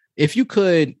so if you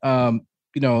could,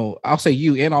 I'll say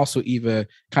you and also Eva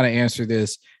kind of answer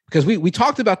this, because we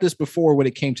talked about this before when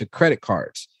it came to credit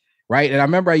cards, right? And I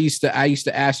remember I used to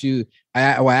ask you, I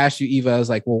asked you, Eva, I was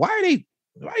like, well, why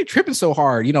are you tripping so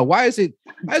hard? Why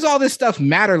does all this stuff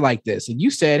matter like this? And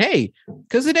you said, hey,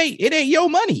 because it ain't your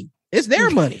money. It's their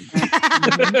money.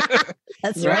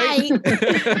 That's right.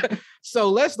 So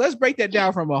let's break that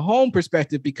down from a home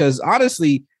perspective, because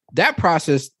honestly, that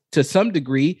process to some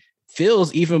degree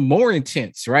feels even more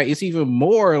intense, right? It's even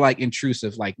more like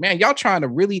intrusive. Like, man, y'all trying to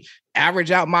really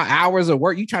average out my hours of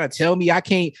work. You trying to tell me I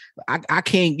can't,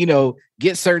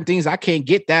 get certain things. I can't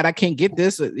get that. I can't get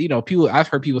this. I've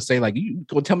heard people say, like, you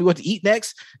gonna tell me what to eat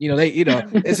next?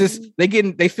 It's just,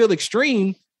 they feel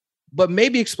extreme, but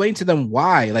maybe explain to them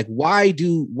why. Like, why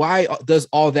does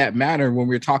all that matter when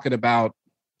we're talking about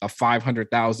a $500,000,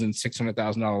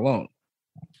 $600,000 loan?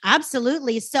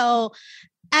 Absolutely. So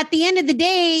at the end of the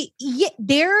day,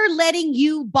 they're letting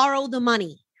you borrow the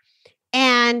money.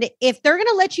 And if they're going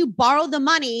to let you borrow the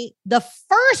money, the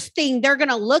first thing they're going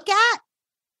to look at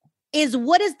is,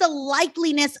 what is the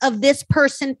likeliness of this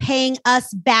person paying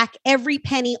us back every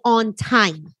penny on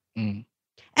time?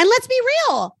 And let's be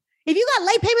real. If you got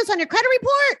late payments on your credit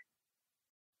report,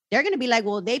 they're going to be like,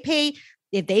 well, if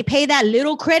they pay that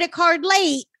little credit card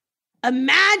late,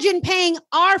 imagine paying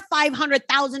our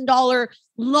 $500,000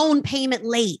 loan payment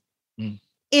late.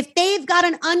 If they've got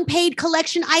an unpaid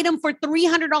collection item for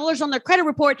 $300 on their credit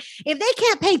report, if they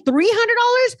can't pay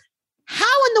 $300,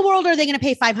 how in the world are they going to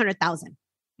pay $500,000?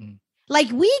 Like,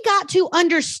 we got to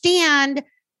understand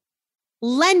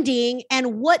lending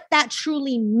and what that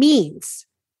truly means.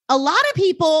 A lot of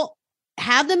people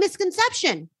have the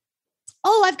misconception.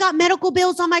 Oh, I've got medical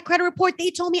bills on my credit report. They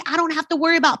told me I don't have to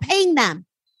worry about paying them.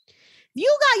 If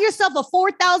you got yourself a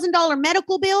 $4,000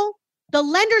 medical bill, the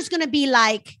lender's going to be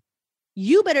like,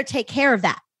 you better take care of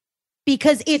that.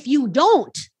 Because if you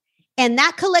don't, and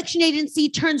that collection agency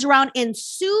turns around and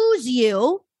sues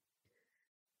you,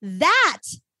 that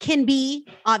can be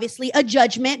obviously a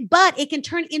judgment, but it can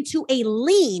turn into a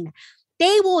lien.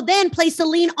 They will then place a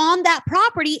lien on that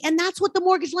property, and that's what the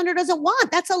mortgage lender doesn't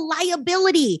want. That's a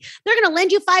liability. They're going to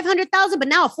lend you $500,000, but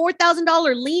now a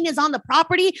 $4,000 lien is on the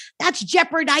property. That's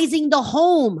jeopardizing the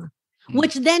home,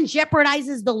 which then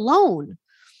jeopardizes the loan.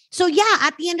 So yeah,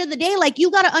 at the end of the day, like,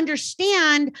 you got to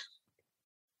understand,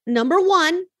 number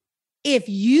one, if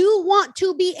you want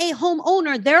to be a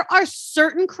homeowner, there are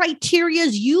certain criteria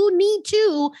you need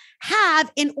to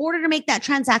have in order to make that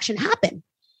transaction happen.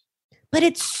 But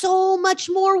it's so much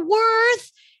more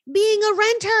worth being a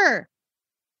renter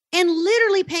and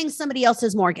literally paying somebody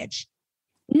else's mortgage,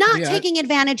 not taking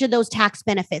advantage of those tax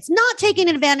benefits, not taking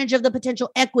advantage of the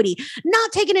potential equity,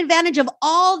 not taking advantage of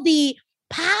all the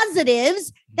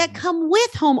positives that come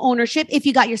with home ownership if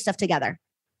you got your stuff together.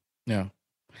 Yeah.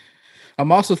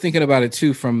 I'm also thinking about it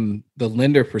too from the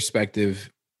lender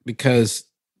perspective, because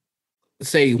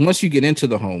say once you get into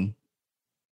the home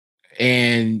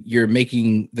and you're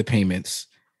making the payments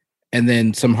and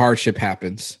then some hardship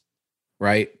happens,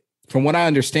 right? From what I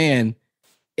understand,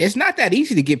 it's not that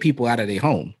easy to get people out of their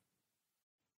home.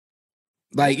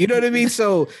 Like, you know what I mean?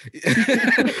 So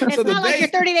it's so not like you're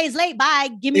 30 days late. Bye.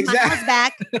 Give me my house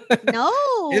back. No,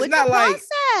 it's not like,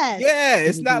 process. Yeah,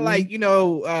 it's not like, you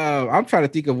know, I'm trying to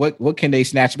think of what can they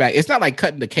snatch back. It's not like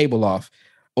cutting the cable off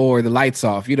or the lights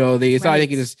off. You know, it's not like they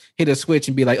can just hit a switch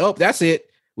and be like, oh, that's it.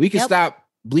 We can stop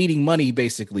bleeding money,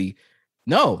 basically.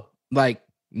 No,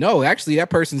 actually that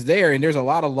person's there, and there's a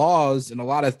lot of laws and a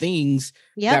lot of things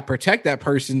that protect that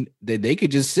person that they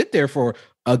could just sit there for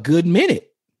a good minute.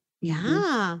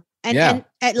 Yeah. And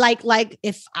like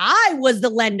if I was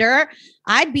the lender,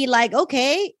 I'd be like,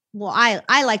 okay, well,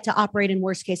 I like to operate in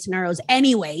worst case scenarios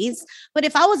anyways. But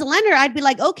if I was a lender, I'd be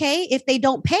like, okay, if they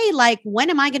don't pay, like, when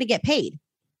am I going to get paid?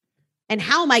 And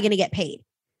how am I going to get paid?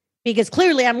 Because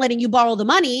clearly I'm letting you borrow the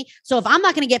money. So if I'm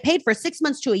not going to get paid for 6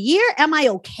 months to a year, am I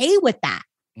okay with that?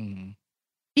 Mm-hmm.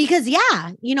 Because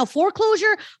you know,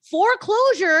 foreclosure,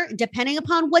 depending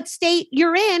upon what state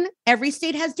you're in, every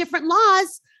state has different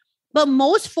laws. But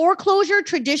most foreclosure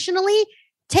traditionally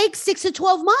takes 6 to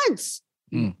 12 months,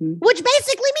 which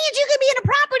basically means you could be in a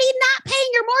property not paying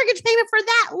your mortgage payment for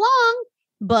that long.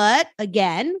 But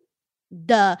again,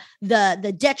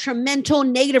 the detrimental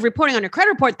negative reporting on your credit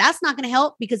report, that's not going to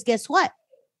help, because guess what?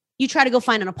 You try to go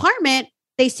find an apartment,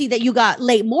 they see that you got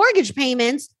late mortgage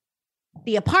payments.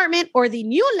 The apartment or the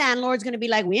new landlord's going to be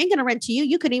like, we ain't going to rent to you.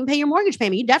 You couldn't even pay your mortgage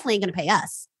payment. You definitely ain't going to pay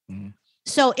us.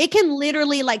 So it can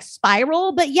literally like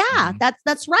spiral, but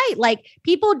that's right. Like,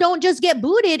 people don't just get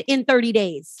booted in 30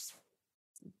 days.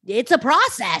 It's a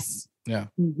process. Yeah.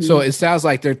 So it sounds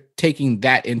like they're taking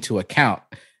that into account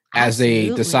as they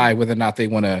decide whether or not they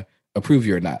want to approve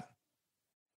you or not.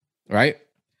 Right?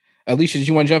 Alicia, did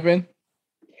you want to jump in?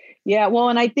 Yeah. Well,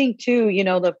 and I think too, you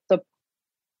know, the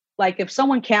like, if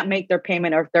someone can't make their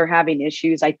payment or if they're having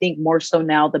issues, I think more so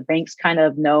now the banks kind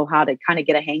of know how to kind of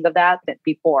get a hang of that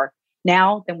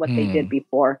than what they did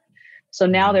before. So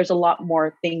now there's a lot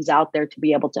more things out there to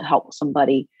be able to help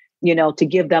somebody, you know, to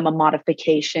give them a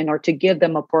modification or to give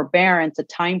them a forbearance, a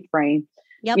time frame,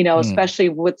 you know, especially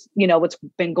what's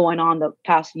been going on the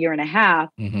past year and a half,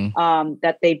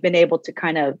 that they've been able to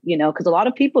kind of, you know, because a lot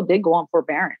of people did go on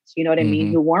forbearance, you know what I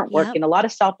mean, who weren't working. A lot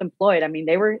of self-employed. I mean,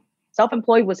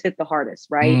 self-employed was hit the hardest,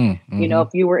 right? You know, if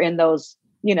you were in those,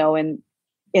 you know,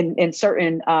 in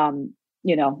certain,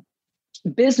 you know,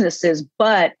 businesses.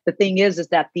 But the thing is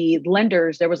that the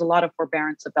lenders, there was a lot of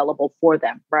forbearance available for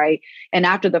them, right? And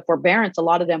after the forbearance, a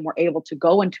lot of them were able to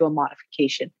go into a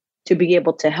modification to be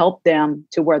able to help them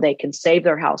to where they can save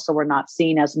their house. So we're not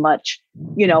seeing as much,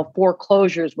 you know,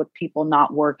 foreclosures with people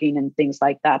not working and things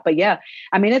like that. But yeah,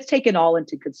 I mean, it's taken all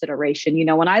into consideration. You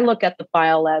know, when I look at the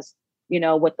file as,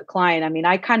 with the client. I mean,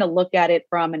 I kind of look at it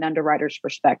from an underwriter's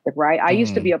perspective, right? I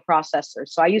used to be a processor,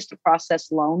 so I used to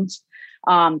process loans.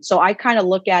 So I kind of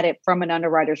look at it from an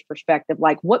underwriter's perspective,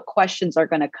 like what questions are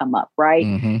going to come up, right?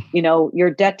 Your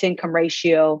debt to income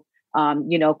ratio,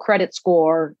 credit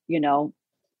score,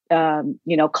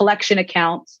 collection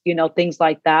accounts, things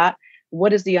like that.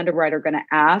 What is the underwriter going to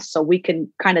ask? So we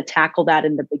can kind of tackle that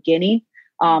in the beginning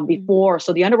so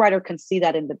the underwriter can see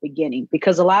that in the beginning,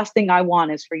 because the last thing I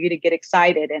want is for you to get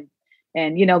excited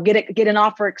and get an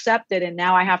offer accepted. And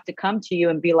now I have to come to you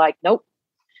and be like, nope,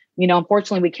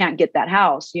 unfortunately we can't get that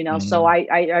house, So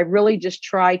I really just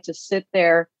try to sit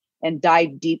there and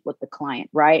dive deep with the client,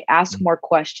 right? Ask more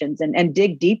questions and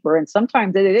dig deeper. And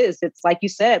sometimes it's like you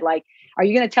said, like, are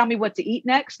you going to tell me what to eat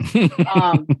next?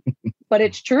 But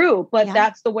it's true, but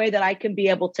that's the way that I can be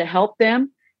able to help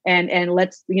them and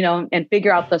let's, and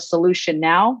figure out the solution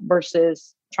now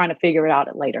versus trying to figure it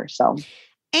out later. So,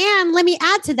 and let me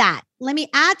add to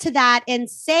that and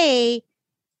say,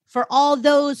 for all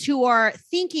those who are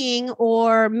thinking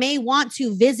or may want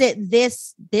to visit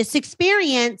this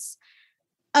experience,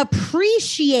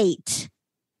 appreciate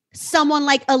someone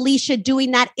like Alicia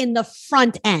doing that in the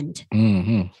front end.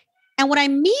 And what I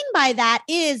mean by that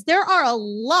is there are a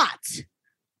lot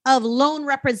of loan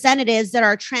representatives that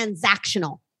are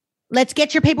transactional. Let's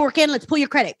get your paperwork in. Let's pull your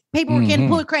credit. Paperwork in,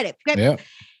 pull your credit. Yeah.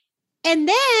 And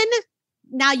then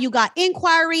now you got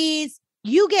inquiries.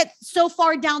 You get so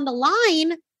far down the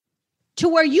line to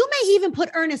where you may even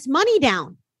put earnest money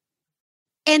down.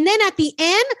 And then at the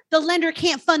end, the lender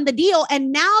can't fund the deal.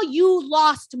 And now you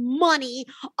lost money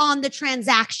on the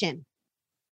transaction.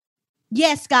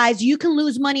 Yes, guys, you can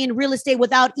lose money in real estate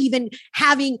without even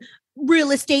having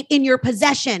real estate in your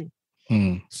possession.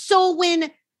 So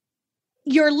when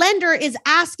your lender is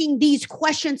asking these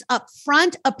questions up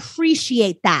front,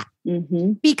 appreciate that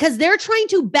because they're trying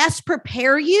to best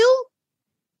prepare you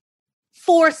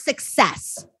for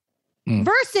success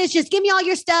versus just give me all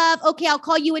your stuff. Okay, I'll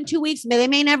call you in 2 weeks. They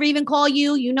may never even call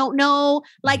you. You don't know.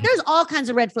 Like there's all kinds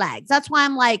of red flags. That's why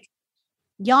I'm like,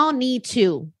 y'all need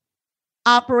to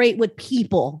operate with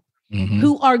people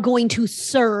who are going to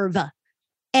serve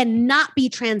and not be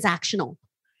transactional.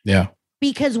 Yeah.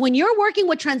 Because when you're working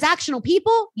with transactional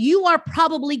people, you are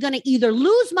probably going to either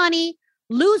lose money,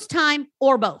 lose time,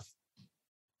 or both.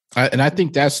 And I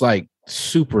think that's like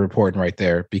super important right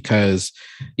there because,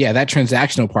 that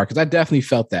transactional part, because I definitely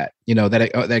felt that,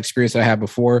 that experience that I had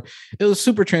before, it was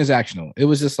super transactional. It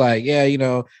was just like, I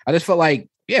just felt like,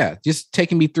 just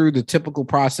taking me through the typical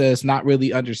process, not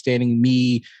really understanding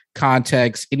me,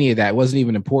 context, any of that. It wasn't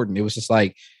even important. It was just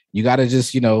like, you got to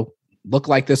just, look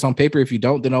like this on paper. If you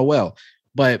don't, then oh well.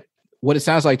 But what it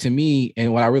sounds like to me,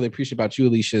 and what I really appreciate about you,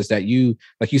 Alicia, is that you,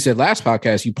 like you said last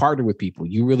podcast, you partner with people.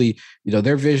 You really,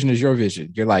 their vision is your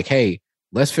vision. You're like, hey,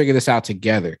 let's figure this out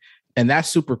together. And that's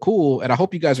super cool. And I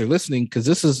hope you guys are listening because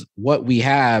this is what we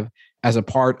have as a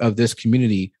part of this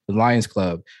community, the Lions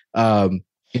Club.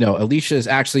 Alicia is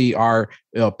actually our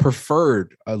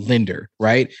preferred lender,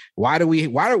 right? Why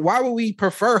would we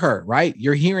prefer her, right?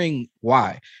 You're hearing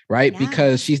why, right? Yeah.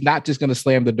 Because she's not just going to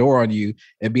slam the door on you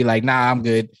and be like, nah, I'm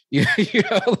good. You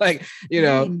got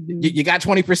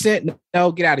 20%.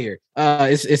 No, get out of here.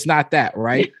 It's not that,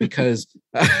 right? Because,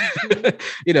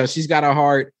 she's got a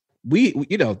heart.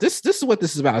 This is what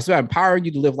this is about. It's about empowering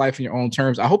you to live life in your own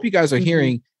terms. I hope you guys are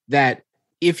hearing that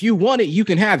if you want it, you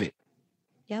can have it.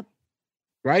 Yep.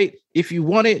 Right? If you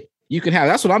want it, you can have it.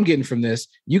 That's what I'm getting from this.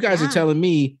 You guys are telling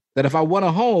me that if I want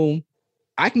a home,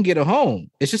 I can get a home.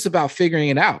 It's just about figuring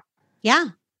it out. Yeah.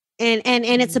 And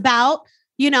it's about,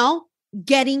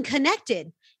 getting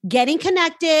connected,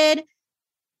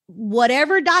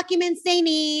 whatever documents they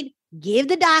need, give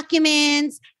the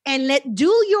documents and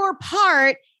do your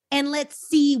part and let's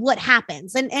see what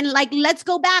happens. And let's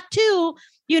go back to,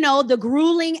 the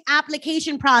grueling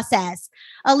application process.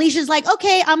 Alicia's like,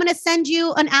 okay, I'm going to send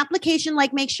you an application,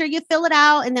 like make sure you fill it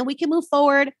out and then we can move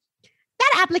forward.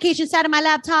 That application sat on my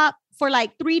laptop for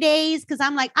like 3 days because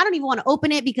I'm like, I don't even want to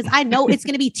open it because I know it's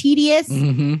going to be tedious.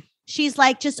 She's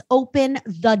like, just open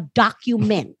the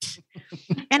document.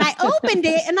 And I opened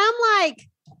it and I'm like,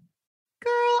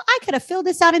 girl, I could have filled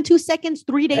this out in 2 seconds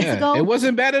 3 days ago. It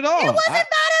wasn't bad at all. It wasn't bad at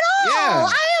all. Yeah.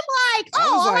 I am like,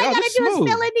 all I got to do is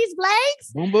fill in these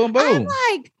blanks. Boom, boom, boom. I'm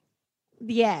like,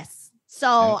 yes.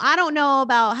 So I don't know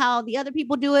about how the other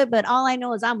people do it, but all I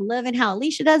know is I'm loving how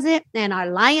Alicia does it. And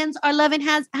our Lions are loving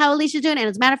how Alicia's doing it. And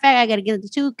as a matter of fact, I got to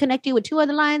get to connect you with 2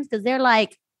 other Lions because they're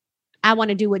like, I want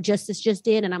to do what Justice just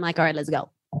did. And I'm like, all right, let's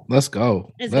go. Let's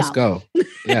go. Let's go.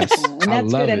 Yes. And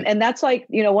that's good. And that's like,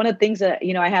 one of the things that,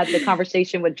 I had the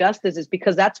conversation with Justice is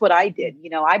because that's what I did.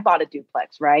 I bought a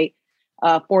duplex, right?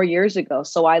 4 years ago.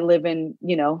 So I live in,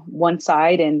 one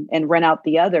side and rent out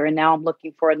the other. And now I'm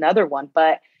looking for another one.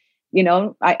 But,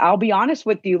 I'll be honest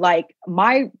with you, like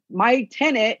my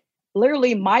tenant,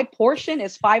 literally my portion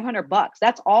is $500.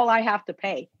 That's all I have to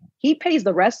pay. He pays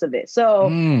the rest of it. So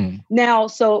now,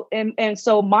 so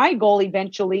my goal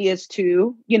eventually is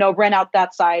to, rent out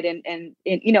that side and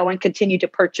continue to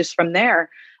purchase from there.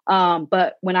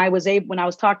 But when I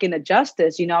was talking to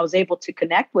Justice, I was able to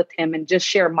connect with him and just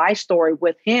share my story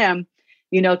with him,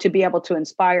 to be able to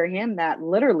inspire him that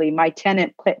literally my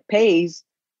tenant pays,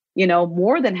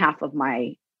 more than half of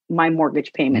my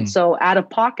mortgage payment. So out of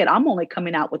pocket, I'm only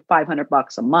coming out with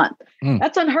 $500 a month.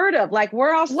 That's unheard of. Like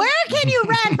where can you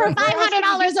rent for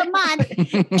 $500 a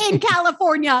month in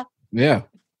California? Yeah.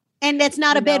 And it's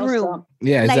not a bedroom. So,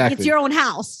 yeah, exactly. Like it's your own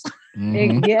house.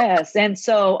 Yes. And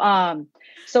so,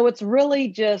 so it's really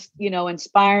just,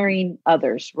 inspiring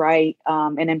others, right?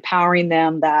 And empowering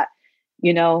them that,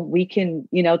 we can,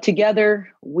 together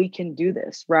we can do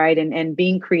this, right? And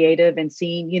being creative and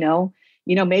seeing,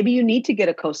 maybe you need to get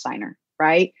a cosigner,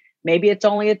 right? Maybe it's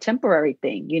only a temporary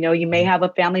thing. You may have a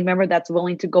family member that's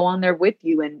willing to go on there with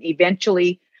you. And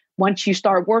eventually, once you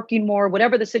start working more,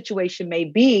 whatever the situation may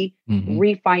be,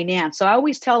 refinance. So I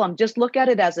always tell them, just look at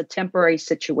it as a temporary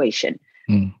situation.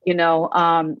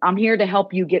 I'm here to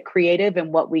help you get creative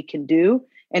in what we can do.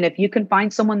 And if you can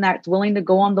find someone that's willing to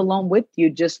go on the loan with you,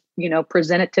 just,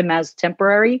 present it to them as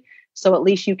temporary. So at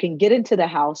least you can get into the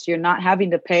house. You're not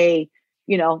having to pay,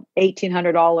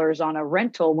 $1,800 on a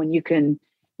rental when you can,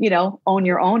 own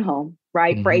your own home,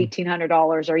 right? For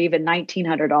 $1,800 or even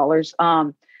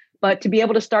 $1,900. But to be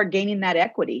able to start gaining that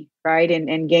equity, right?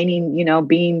 And gaining,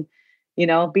 being a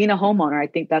homeowner, I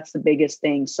think that's the biggest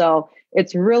thing. So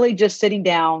it's really just sitting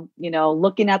down,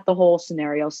 looking at the whole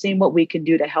scenario, seeing what we can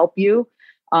do to help you.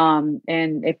 And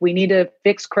if we need to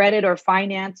fix credit or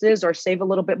finances or save a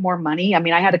little bit more money. I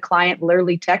mean, I had a client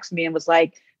literally text me and was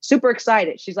like, super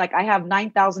excited. She's like, I have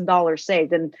 $9,000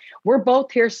 saved. And we're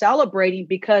both here celebrating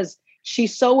because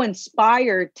she's so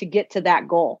inspired to get to that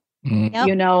goal, and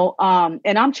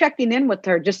I'm checking in with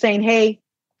her, just saying, hey,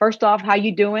 first off, how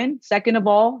you doing? Second of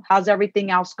all, how's everything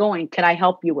else going? Can I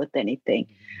help you with anything?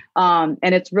 And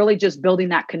it's really just building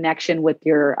that connection with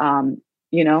your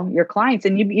clients,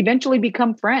 and you eventually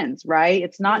become friends, right?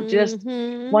 It's not just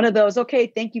one of those, okay,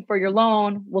 thank you for your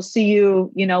loan. We'll see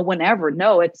you, whenever.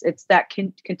 No, it's that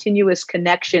continuous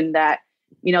connection that,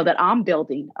 that I'm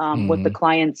building with the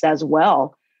clients as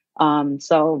well.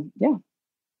 So, yeah.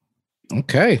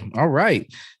 Okay. All right.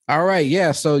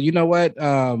 Yeah. So you know what,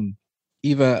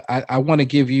 Eva, I want to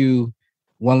give you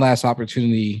one last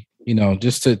opportunity,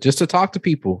 just to talk to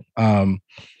people.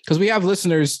 Because we have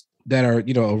listeners that are,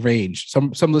 a range.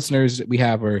 Some listeners that we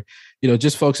have are,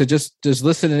 just folks that just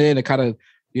listening in and kind of,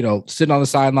 sitting on the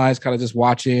sidelines, kind of just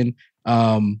watching,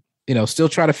 still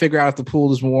trying to figure out if the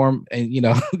pool is warm and,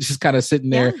 just kind of sitting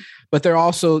there, but they're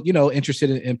also, interested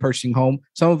in purchasing home.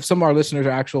 Some of our listeners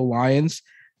are actual Lions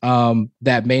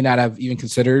that may not have even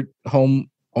considered home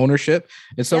ownership.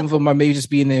 And some of them are maybe just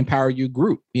being in the Empower You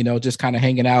group, just kind of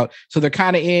hanging out. So they're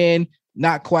kind of in,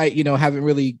 not quite, haven't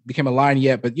really become a Lion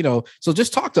yet, but, so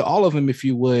just talk to all of them, if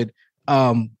you would.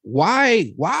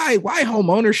 Why home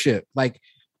ownership? Like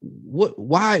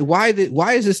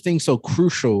why is this thing so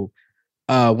crucial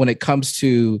when it comes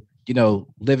to,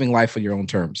 living life on your own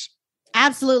terms?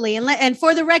 Absolutely. And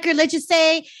for the record, let's just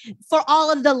say for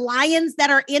all of the Lions that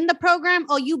are in the program,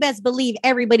 you best believe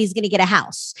everybody's going to get a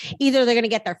house. Either they're going to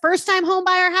get their first time home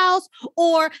buyer house,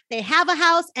 or they have a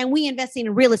house and we invest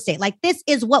in real estate. Like this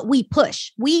is what we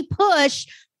push. We push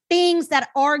things that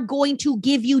are going to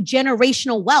give you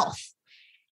generational wealth.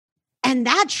 And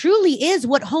that truly is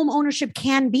what home ownership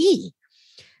can be.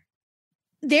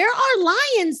 There are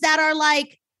Lions that are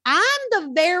like, I'm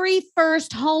the very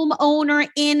first homeowner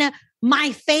in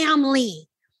my family.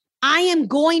 I am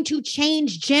going to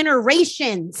change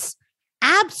generations.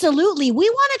 Absolutely. We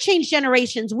want to change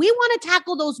generations. We want to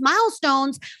tackle those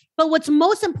milestones. But what's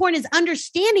most important is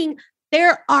understanding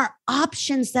there are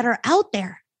options that are out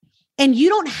there. And you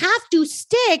don't have to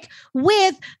stick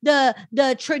with the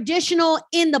traditional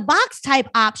in the box type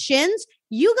options.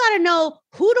 You got to know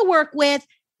who to work with,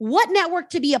 what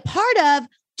network to be a part of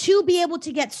to be able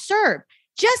to get served.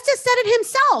 Justice said it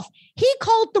himself. He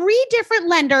called 3 different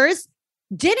lenders,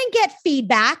 didn't get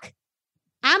feedback.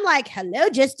 I'm like, hello,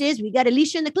 Justice. We got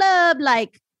Alicia in the club.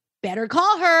 Like, better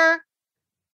call her.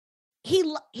 He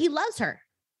loves her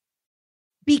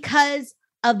because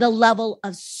of the level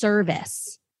of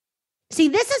service. See,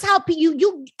 this is how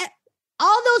you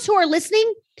all those who are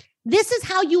listening, this is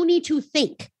how you need to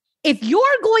think. If you're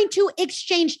going to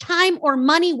exchange time or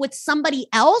money with somebody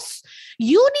else,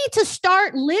 you need to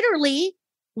start literally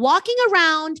walking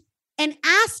around and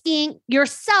asking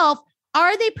yourself,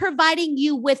 are they providing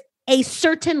you with a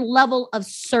certain level of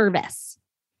service?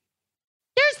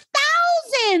 There's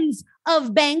thousands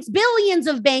of banks, billions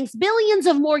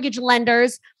of mortgage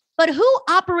lenders, but who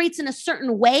operates in a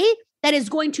certain way that is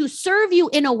going to serve you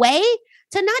in a way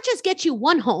to not just get you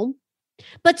one home,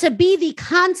 but to be the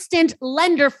constant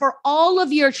lender for all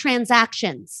of your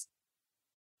transactions.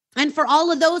 And for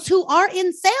all of those who are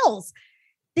in sales,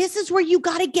 this is where you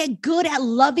got to get good at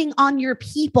loving on your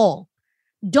people.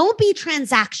 Don't be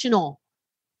transactional.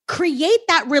 Create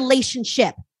that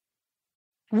relationship.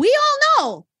 We all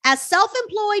know, as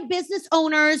self-employed business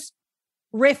owners,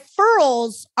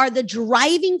 referrals are the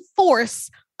driving force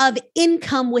of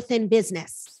income within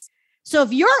business. So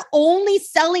if you're only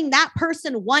selling that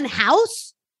person one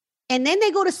house and then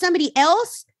they go to somebody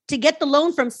else to get the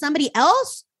loan from somebody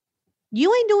else,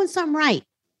 you ain't doing something right.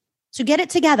 So get it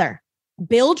together.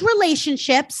 Build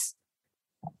relationships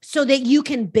so that you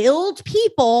can build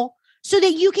people so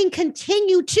that you can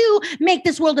continue to make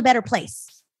this world a better place.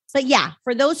 But yeah,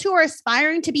 for those who are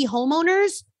aspiring to be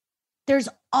homeowners, there's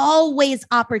always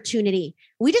opportunity.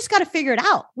 We just got to figure it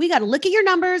out. We got to look at your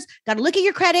numbers, got to look at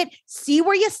your credit, see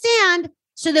where you stand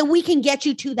so that we can get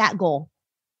you to that goal.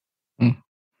 All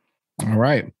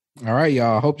right. All right,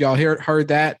 y'all. Hope y'all heard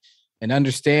that and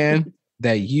understand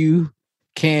that you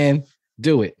can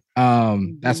do it.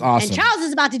 That's awesome. And Charles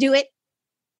is about to do it.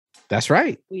 That's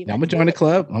right. I'm going to join the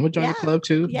club. I'm going to join the club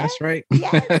too. Yes. That's right.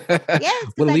 Yes.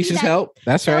 With Alicia's help.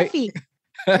 That's right.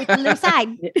 With the little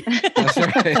side. That's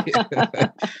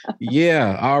right.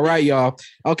 Yeah. All right, y'all.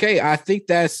 Okay. I think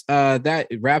that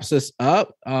wraps us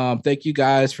up. Thank you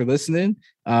guys for listening.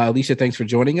 Alicia, thanks for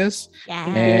joining us. Yes.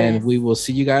 And we will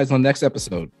see you guys on the next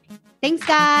episode. Thanks,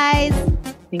 guys.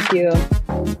 Thank you.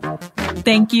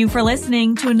 Thank you for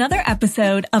listening to another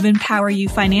episode of Empower You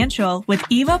Financial with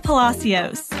Eva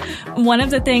Palacios. One of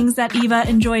the things that Eva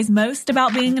enjoys most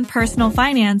about being in personal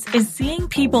finance is seeing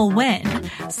people win.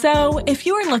 So if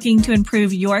you are looking to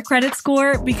improve your credit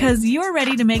score because you're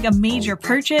ready to make a major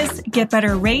purchase, get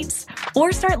better rates,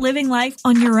 or start living life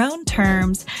on your own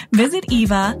terms, visit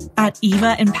Eva at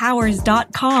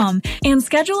evaempowers.com and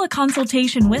schedule a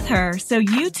consultation with her so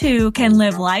you too can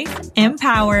live life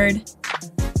empowered.